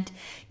 And,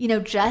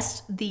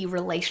 just the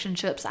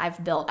relationships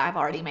I've built, I've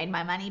already made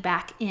my money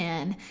back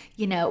in.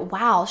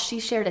 Wow, she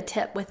shared a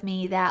tip with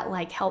me that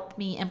like helped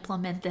me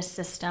implement this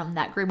system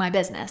that grew my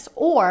business,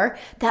 or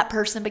that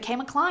person became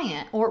a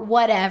client, or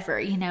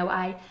whatever.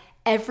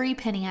 Every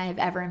penny I have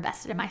ever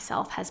invested in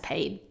myself has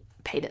paid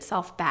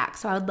itself back.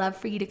 So I would love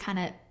for you to kind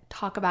of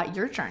talk about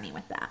your journey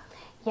with that.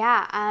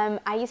 Yeah,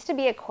 I used to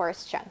be a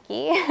course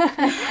junkie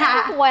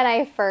when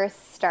I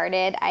first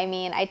started. I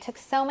mean, I took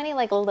so many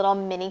like little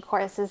mini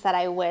courses that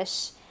I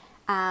wish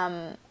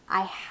I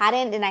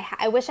hadn't, and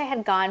I wish I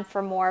had gone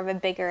for more of a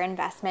bigger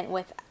investment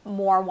with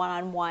more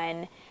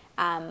one-on-one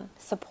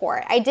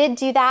support. I did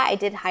do that.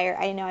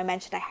 I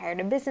mentioned I hired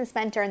a business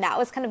mentor, and that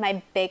was kind of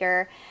my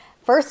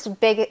first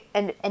big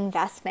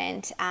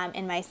investment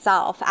in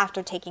myself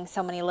after taking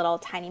so many little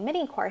tiny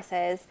mini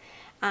courses.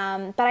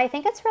 But I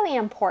think it's really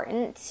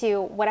important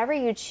to, whatever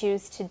you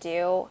choose to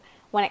do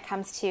when it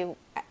comes to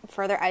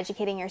further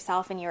educating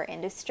yourself in your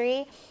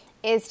industry,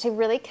 is to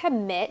really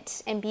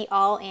commit and be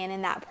all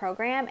in that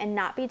program and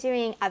not be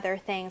doing other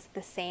things at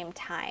the same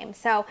time.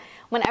 So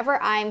whenever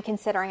I'm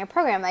considering a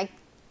program like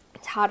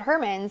Todd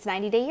Herman's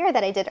 90-day year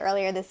that I did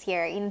earlier this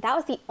year, that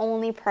was the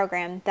only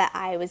program that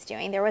I was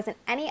doing. There wasn't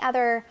any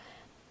other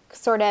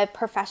sort of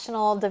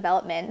professional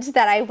development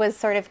that I was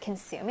sort of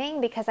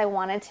consuming, because I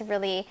wanted to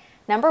really,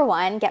 number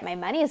one, get my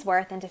money's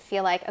worth and to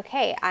feel like,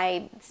 okay,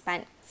 I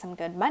spent some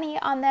good money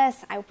on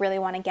this. I really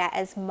want to get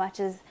as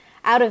much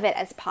out of it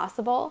as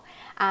possible.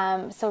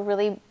 So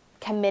really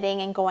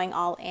committing and going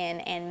all in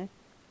and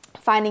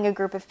finding a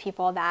group of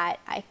people that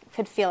I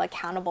could feel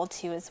accountable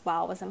to as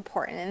well was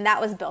important. And that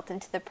was built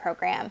into the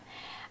program.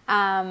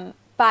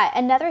 But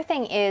another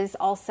thing is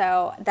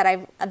also that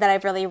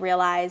I've really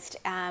realized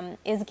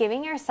is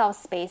giving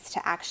yourself space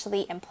to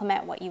actually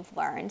implement what you've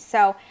learned.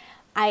 So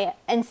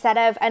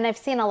and I've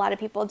seen a lot of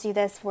people do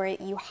this where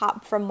you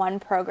hop from one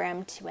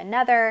program to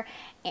another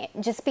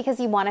just because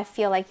you want to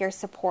feel like you're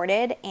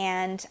supported.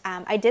 And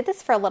I did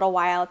this for a little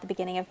while at the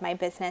beginning of my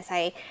business.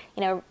 I,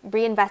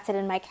 reinvested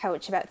in my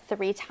coach about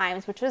 3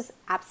 times, which was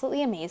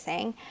absolutely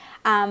amazing.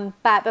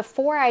 But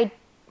before I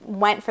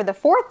went for the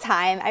 4th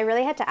time, I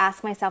really had to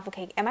ask myself,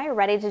 okay, am I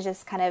ready to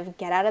just kind of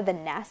get out of the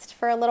nest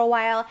for a little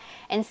while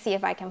and see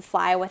if I can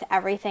fly with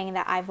everything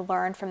that I've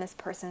learned from this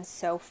person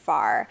so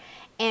far?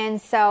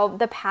 And so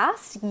the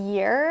past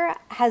year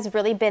has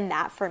really been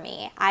that for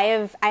me.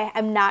 I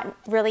am not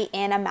really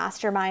in a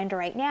mastermind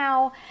right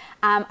now.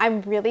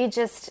 I'm really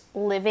just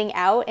living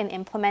out and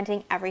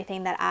implementing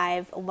everything that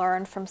I've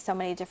learned from so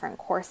many different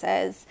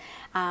courses.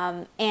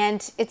 And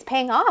it's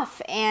paying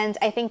off. And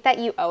I think that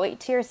you owe it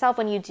to yourself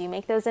when you do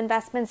make those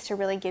investments to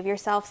really give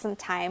yourself some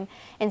time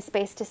and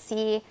space to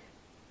see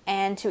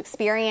and to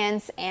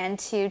experience and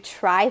to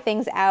try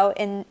things out,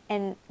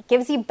 and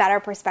gives you better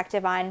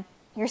perspective on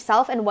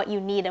yourself and what you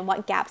need and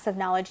what gaps of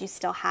knowledge you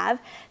still have,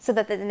 so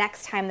that the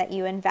next time that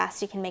you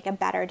invest, you can make a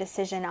better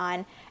decision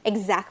on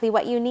exactly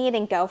what you need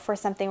and go for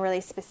something really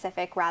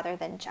specific rather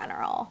than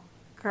general.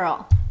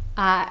 Girl,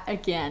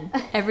 again,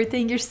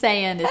 everything you're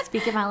saying is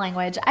speaking my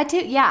language.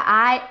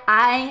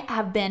 I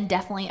have been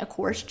definitely a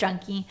course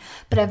junkie,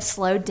 but I've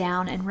slowed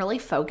down and really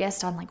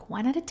focused on like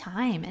one at a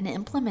time and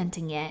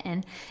implementing it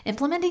and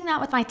implementing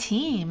that with my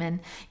team.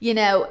 And,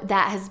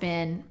 that has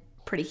been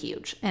pretty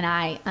huge. And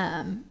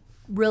I,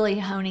 really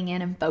honing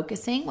in and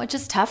focusing, which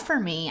is tough for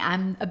me.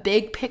 I'm a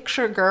big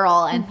picture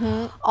girl,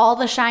 and all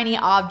the shiny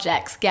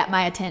objects get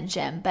my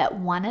attention, but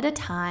one at a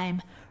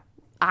time,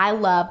 I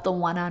love the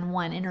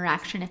one-on-one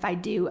interaction if I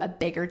do a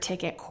bigger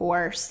ticket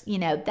course.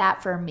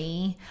 That for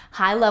me,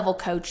 high level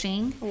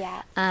coaching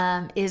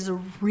is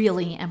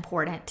really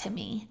important to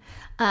me.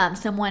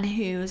 Someone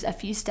who's a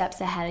few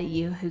steps ahead of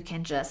you who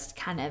can just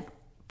kind of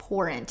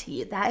pour into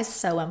you. That is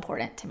so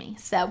important to me.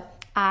 So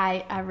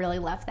I really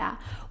love that.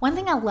 One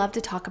thing I love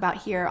to talk about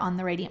here on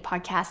the Radiant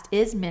Podcast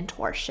is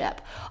mentorship.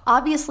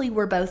 Obviously,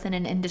 we're both in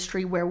an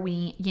industry where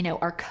we,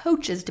 are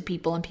coaches to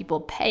people and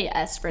people pay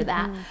us for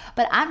that.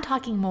 But I'm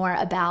talking more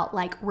about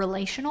like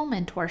relational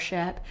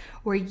mentorship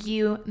where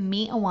you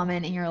meet a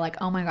woman and you're like,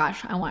 oh my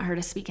gosh, I want her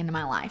to speak into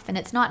my life. And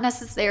it's not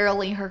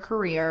necessarily her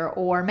career,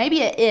 or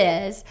maybe it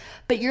is,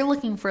 but you're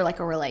looking for like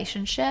a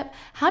relationship.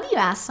 How do you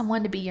ask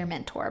someone to be your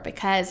mentor?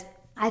 Because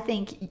I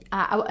think,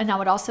 and I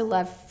would also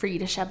love for you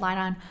to shed light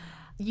on,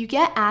 you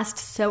get asked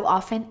so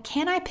often,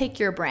 can I pick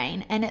your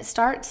brain? And it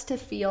starts to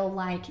feel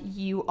like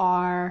you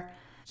are,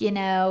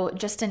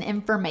 just an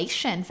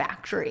information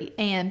factory.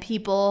 And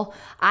people,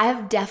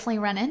 I've definitely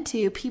run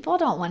into, people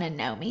don't want to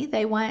know me.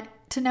 They want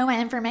to know my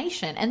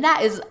information. And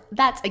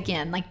that's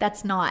again, like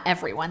that's not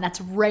everyone,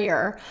 that's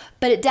rare,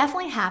 but it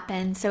definitely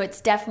happens. So it's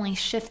definitely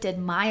shifted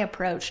my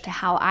approach to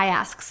how I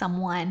ask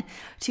someone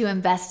to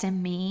invest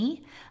in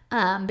me.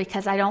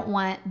 Because I don't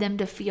want them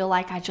to feel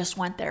like I just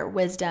want their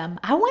wisdom.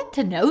 I want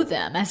to know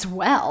them as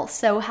well.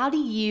 So how do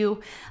you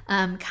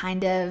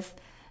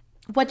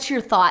what's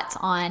your thoughts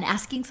on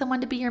asking someone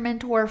to be your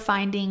mentor,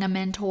 finding a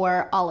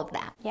mentor, all of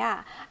that?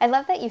 Yeah, I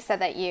love that you said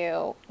that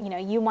you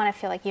want to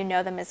feel like you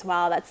know them as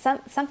well. That's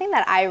something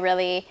that I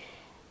really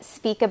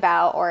speak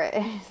about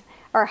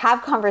or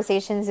have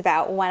conversations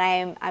about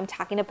when I'm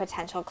talking to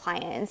potential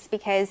clients,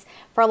 because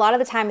for a lot of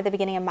the time at the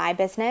beginning of my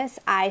business,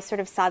 I sort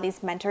of saw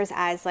these mentors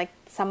as like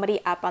somebody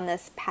up on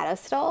this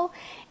pedestal,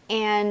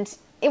 and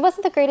it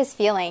wasn't the greatest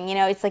feeling.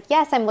 It's like,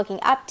 yes, I'm looking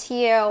up to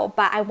you,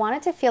 but I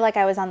wanted to feel like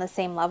I was on the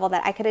same level,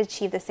 that I could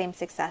achieve the same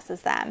success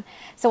as them.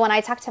 So when I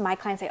talk to my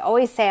clients, I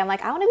always say, I'm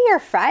like, I want to be your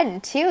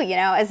friend too,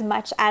 as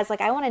much as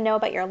like I want to know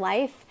about your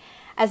life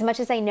as much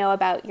as I know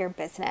about your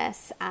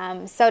business.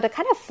 So to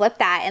kind of flip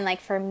that, and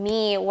like for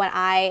me, when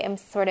I am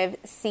sort of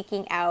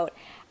seeking out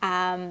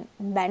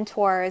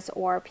mentors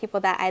or people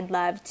that I'd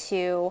love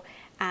to,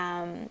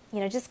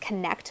 just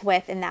connect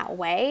with in that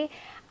way,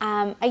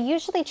 I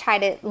usually try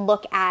to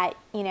look at,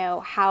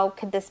 how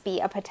could this be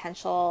a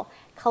potential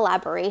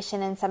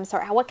collaboration in some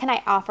sort? What can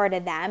I offer to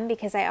them?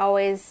 Because I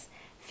always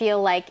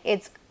feel like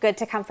it's good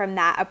to come from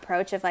that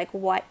approach of like,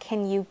 what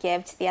can you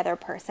give to the other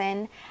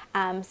person,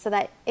 so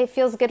that it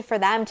feels good for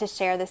them to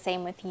share the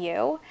same with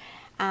you.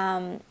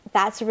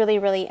 That's really,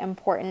 really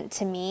important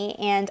to me.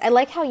 And I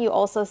like how you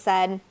also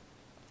said,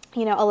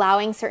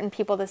 allowing certain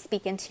people to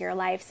speak into your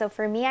life. So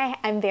for me,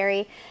 I'm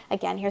very,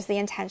 again, here's the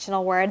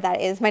intentional word,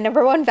 that is my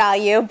number one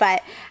value,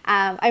 but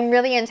I'm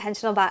really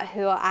intentional about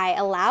who I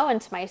allow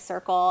into my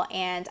circle.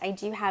 And I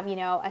do have,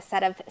 a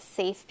set of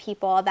safe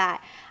people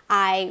that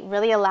I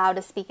really allow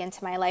to speak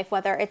into my life,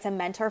 whether it's a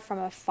mentor from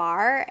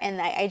afar and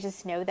I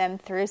just know them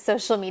through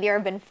social media or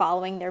been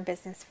following their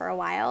business for a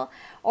while,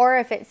 or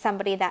if it's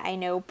somebody that I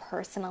know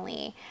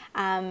personally.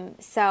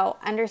 So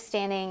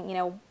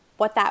understanding,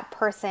 what that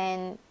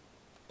person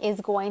is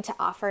going to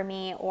offer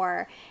me,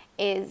 or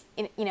is,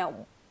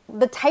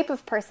 the type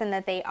of person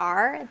that they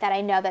are, that I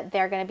know that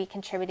they're going to be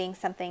contributing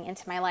something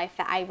into my life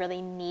that I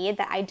really need,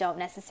 that I don't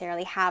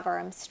necessarily have or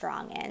am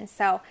strong in.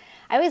 So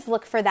I always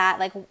look for that,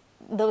 like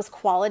those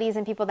qualities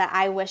in people that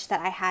I wish that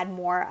I had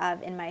more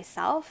of in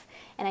myself.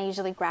 And I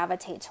usually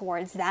gravitate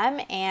towards them,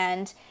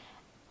 and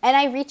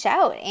I reach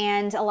out.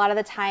 And a lot of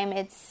the time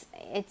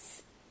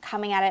it's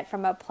coming at it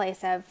from a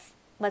place of,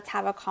 let's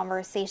have a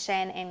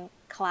conversation and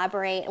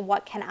collaborate.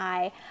 What can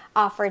I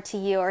offer to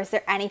you? Or is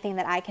there anything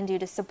that I can do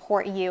to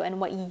support you in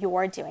what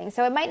you're doing?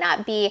 So it might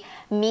not be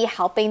me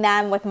helping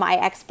them with my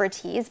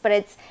expertise, but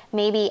it's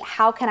maybe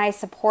how can I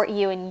support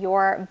you in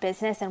your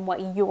business and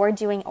what you're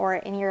doing or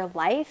in your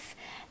life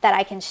that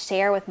I can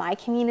share with my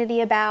community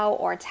about,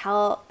 or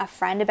tell a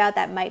friend about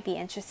that might be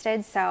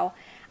interested. So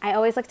I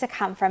always like to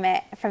come from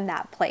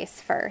that place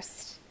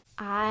first.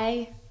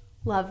 I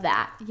love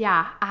that.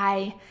 Yeah,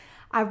 I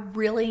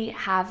really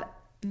have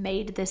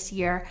made this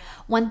year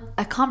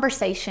a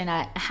conversation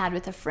I had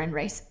with a friend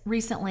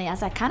recently,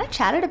 as I kind of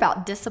chatted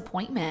about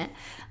disappointment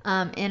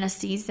in a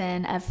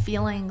season of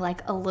feeling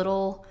like a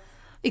little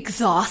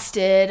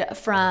exhausted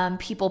from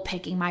people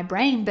picking my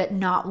brain, but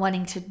not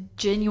wanting to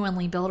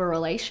genuinely build a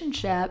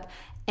relationship.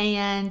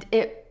 And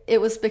it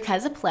was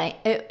because of play.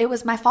 It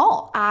was my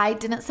fault. I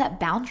didn't set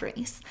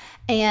boundaries,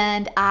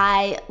 and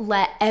I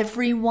let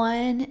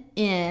everyone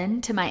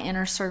into my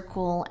inner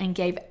circle and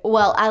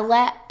I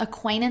let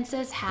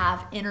acquaintances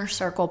have inner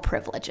circle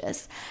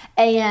privileges.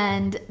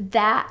 And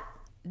that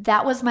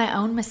was my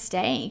own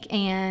mistake.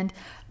 And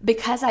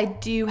because I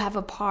do have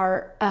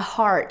a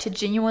heart to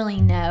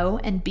genuinely know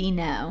and be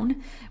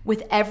known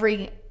with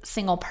every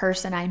single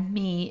person I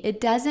meet,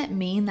 it doesn't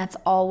mean that's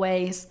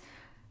always,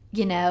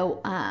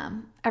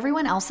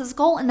 everyone else's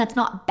goal, and that's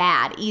not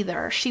bad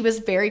either. She was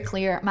very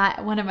clear.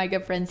 One of my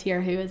good friends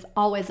here, who is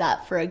always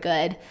up for a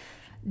good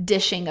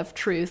dishing of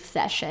truth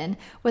session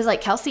was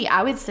like, Kelsey,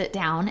 I would sit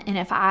down, and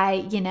if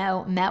I,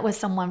 met with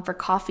someone for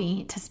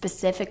coffee to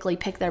specifically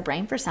pick their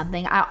brain for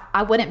something,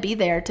 I wouldn't be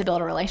there to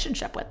build a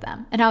relationship with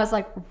them. And I was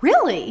like,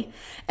 really?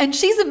 And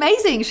she's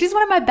amazing. She's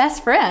one of my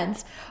best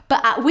friends.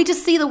 But we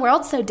just see the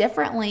world so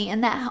differently,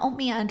 and that helped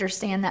me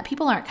understand that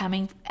people aren't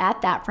coming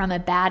at that from a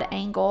bad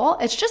angle.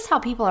 It's just how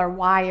people are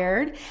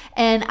wired,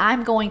 and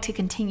I'm going to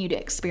continue to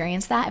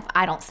experience that if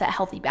I don't set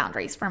healthy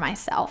boundaries for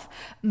myself.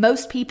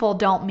 Most people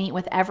don't meet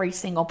with every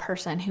single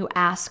person who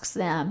asks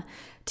them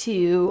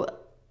to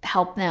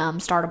help them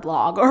start a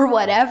blog or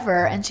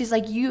whatever. And she's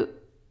like,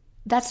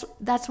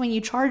 that's when you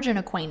charge an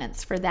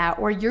acquaintance for that,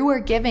 or you are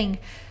giving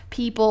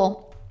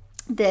people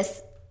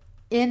this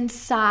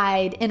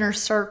inside inner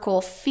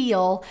circle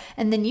feel,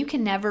 and then you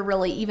can never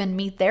really even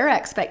meet their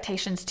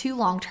expectations too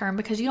long term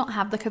because you don't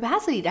have the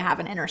capacity to have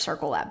an inner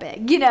circle that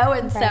big,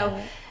 and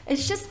so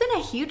it's just been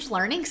a huge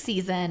learning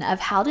season of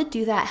how to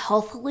do that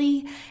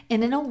healthily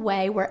and in a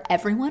way where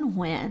everyone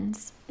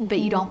wins, but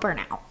you don't burn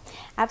out.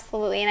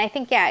 Absolutely. And I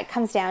think, it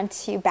comes down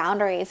to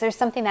boundaries. There's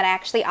something that I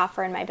actually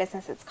offer in my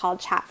business. It's called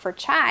Chat for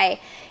Chai.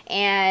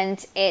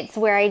 And it's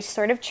where I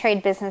sort of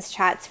trade business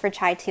chats for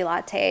chai tea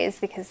lattes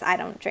because I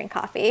don't drink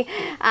coffee.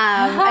 And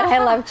I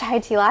love chai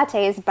tea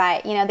lattes.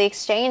 But, the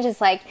exchange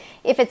is like,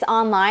 if it's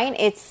online,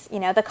 it's,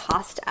 the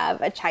cost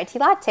of a chai tea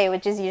latte,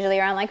 which is usually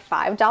around like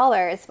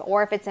 $5.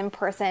 Or if it's in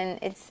person,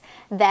 it's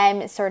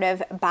them sort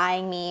of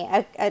buying me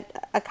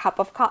a cup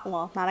of coffee,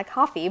 well, not a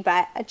coffee,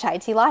 but a chai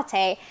tea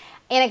latte,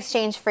 in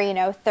exchange for,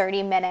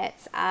 30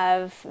 minutes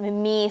of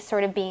me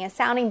sort of being a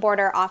sounding board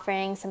or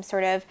offering some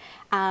sort of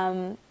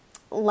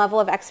level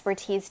of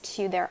expertise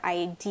to their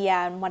idea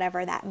and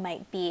whatever that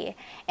might be.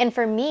 And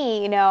for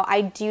me,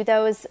 I do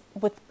those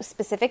with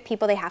specific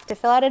people. They have to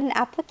fill out an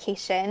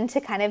application to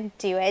kind of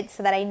do it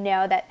so that I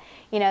know that,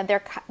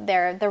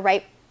 they're the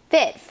right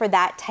fit for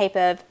that type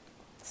of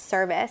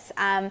service.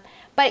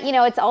 But,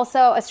 it's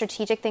also a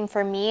strategic thing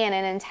for me and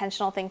an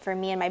intentional thing for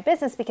me in my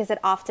business because it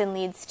often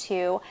leads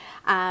to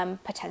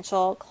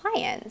potential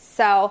clients.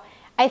 So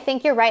I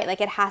think you're right. Like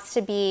you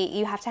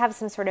have to have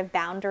some sort of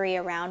boundary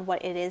around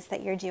what it is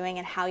that you're doing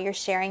and how you're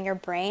sharing your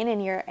brain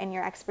and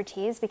your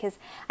expertise, because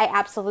I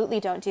absolutely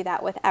don't do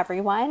that with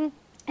everyone.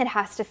 It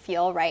has to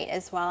feel right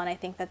as well. And I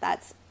think that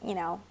that's,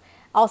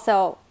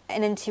 also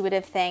an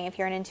intuitive thing. If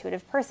you're an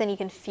intuitive person, you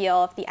can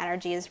feel if the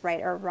energy is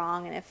right or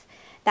wrong, and if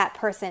that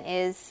person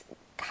is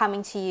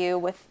coming to you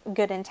with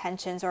good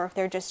intentions or if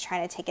they're just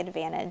trying to take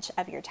advantage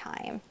of your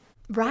time.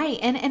 Right.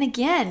 And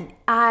again,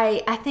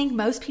 I think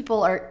most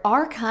people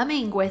are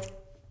coming with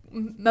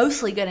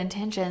mostly good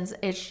intentions.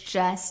 It's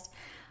just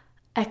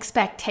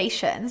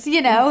expectations,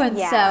 and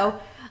so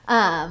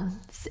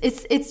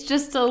it's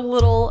just a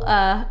little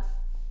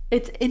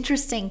it's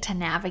interesting to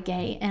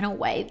navigate in a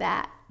way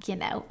that,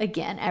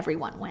 again,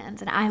 everyone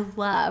wins. And I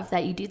love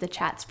that you do the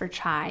Chats for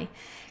Chai,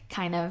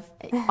 kind of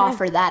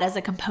offer that as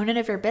a component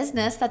of your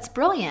business. That's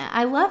brilliant.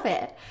 I love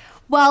it.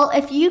 Well,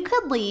 if you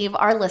could leave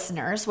our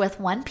listeners with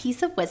one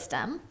piece of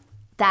wisdom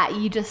that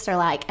you just are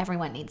like,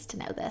 everyone needs to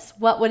know this,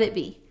 what would it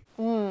be?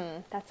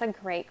 That's a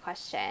great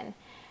question.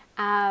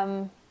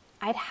 I'd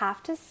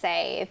have to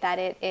say that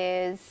it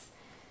is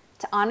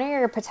to honor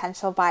your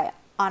potential by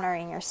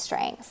honoring your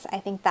strengths. I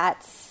think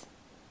that's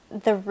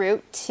the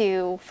route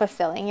to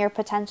fulfilling your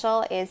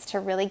potential, is to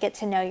really get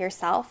to know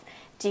yourself,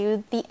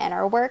 do the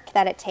inner work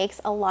that it takes.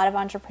 A lot of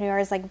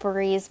entrepreneurs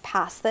breeze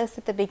past this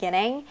at the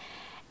beginning,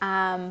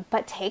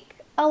 but take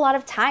a lot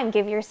of time.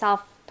 Give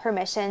yourself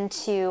permission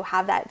to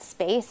have that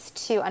space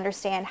to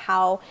understand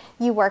how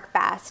you work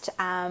best,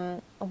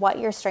 what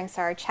your strengths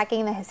are,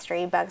 checking the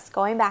history books,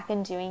 going back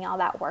and doing all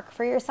that work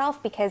for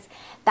yourself, because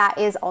that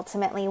is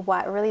ultimately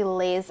what really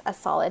lays a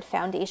solid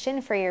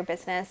foundation for your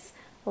business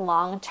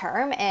long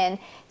term. And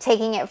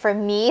taking it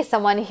from me,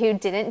 someone who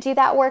didn't do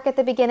that work at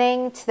the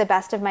beginning, to the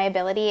best of my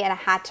ability, and I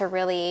had to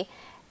really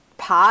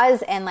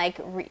pause and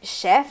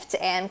shift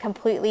and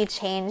completely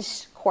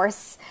change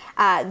course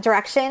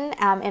direction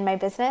in my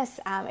business.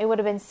 It would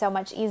have been so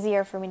much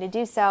easier for me to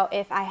do so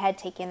if I had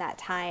taken that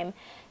time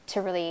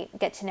to really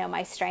get to know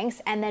my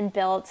strengths and then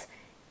build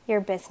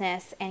your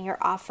business and your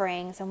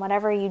offerings and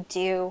whatever you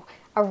do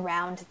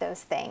around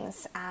those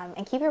things,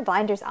 and keep your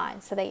blinders on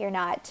so that you're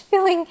not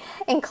feeling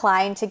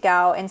inclined to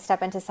go and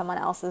step into someone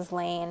else's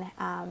lane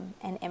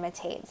and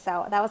imitate.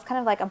 So that was kind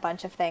of like a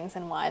bunch of things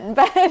in one.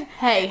 But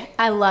hey,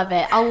 I love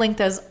it. I'll link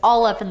those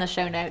all up in the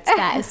show notes.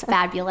 That is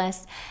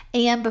fabulous.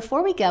 And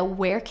before we go,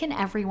 where can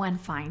everyone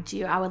find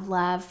you? I would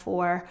love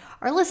for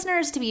our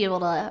listeners to be able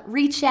to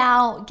reach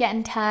out, get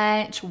in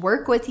touch,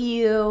 work with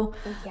you.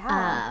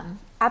 Yeah.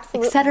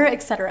 Absolutely.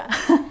 Et cetera.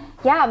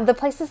 Yeah, the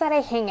places that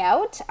I hang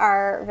out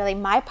are really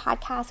my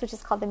podcast, which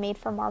is called the Made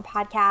for More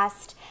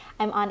podcast.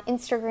 I'm on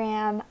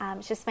Instagram.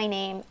 It's just my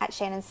name at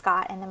Shannan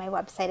Scott, and then my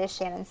website is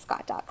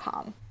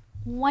shannanscott.com.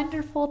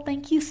 Wonderful.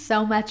 Thank you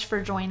so much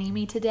for joining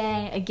me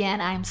today.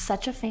 Again, I'm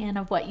such a fan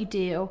of what you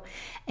do,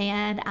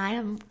 and I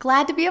am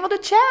glad to be able to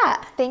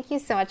chat. Thank you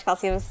so much,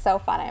 Kelsey. It was so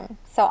fun. I'm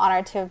so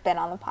honored to have been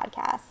on the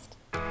podcast.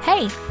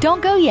 Hey,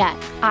 don't go yet.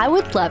 I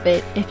would love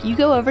it if you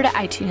go over to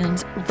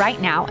iTunes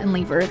right now and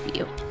leave a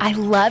review. I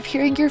love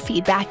hearing your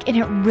feedback, and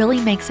it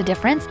really makes a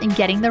difference in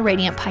getting the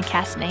Radiant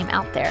Podcast name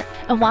out there.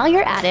 And while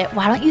you're at it,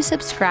 why don't you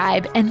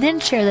subscribe and then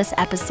share this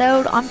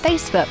episode on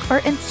Facebook or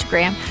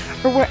Instagram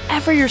or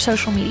wherever your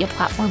social media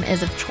platform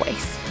is of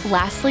choice.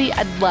 Lastly,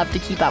 I'd love to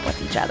keep up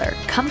with each other.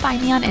 Come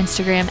find me on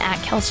Instagram at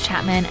Kels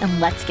Chapman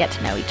and let's get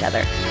to know each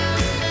other.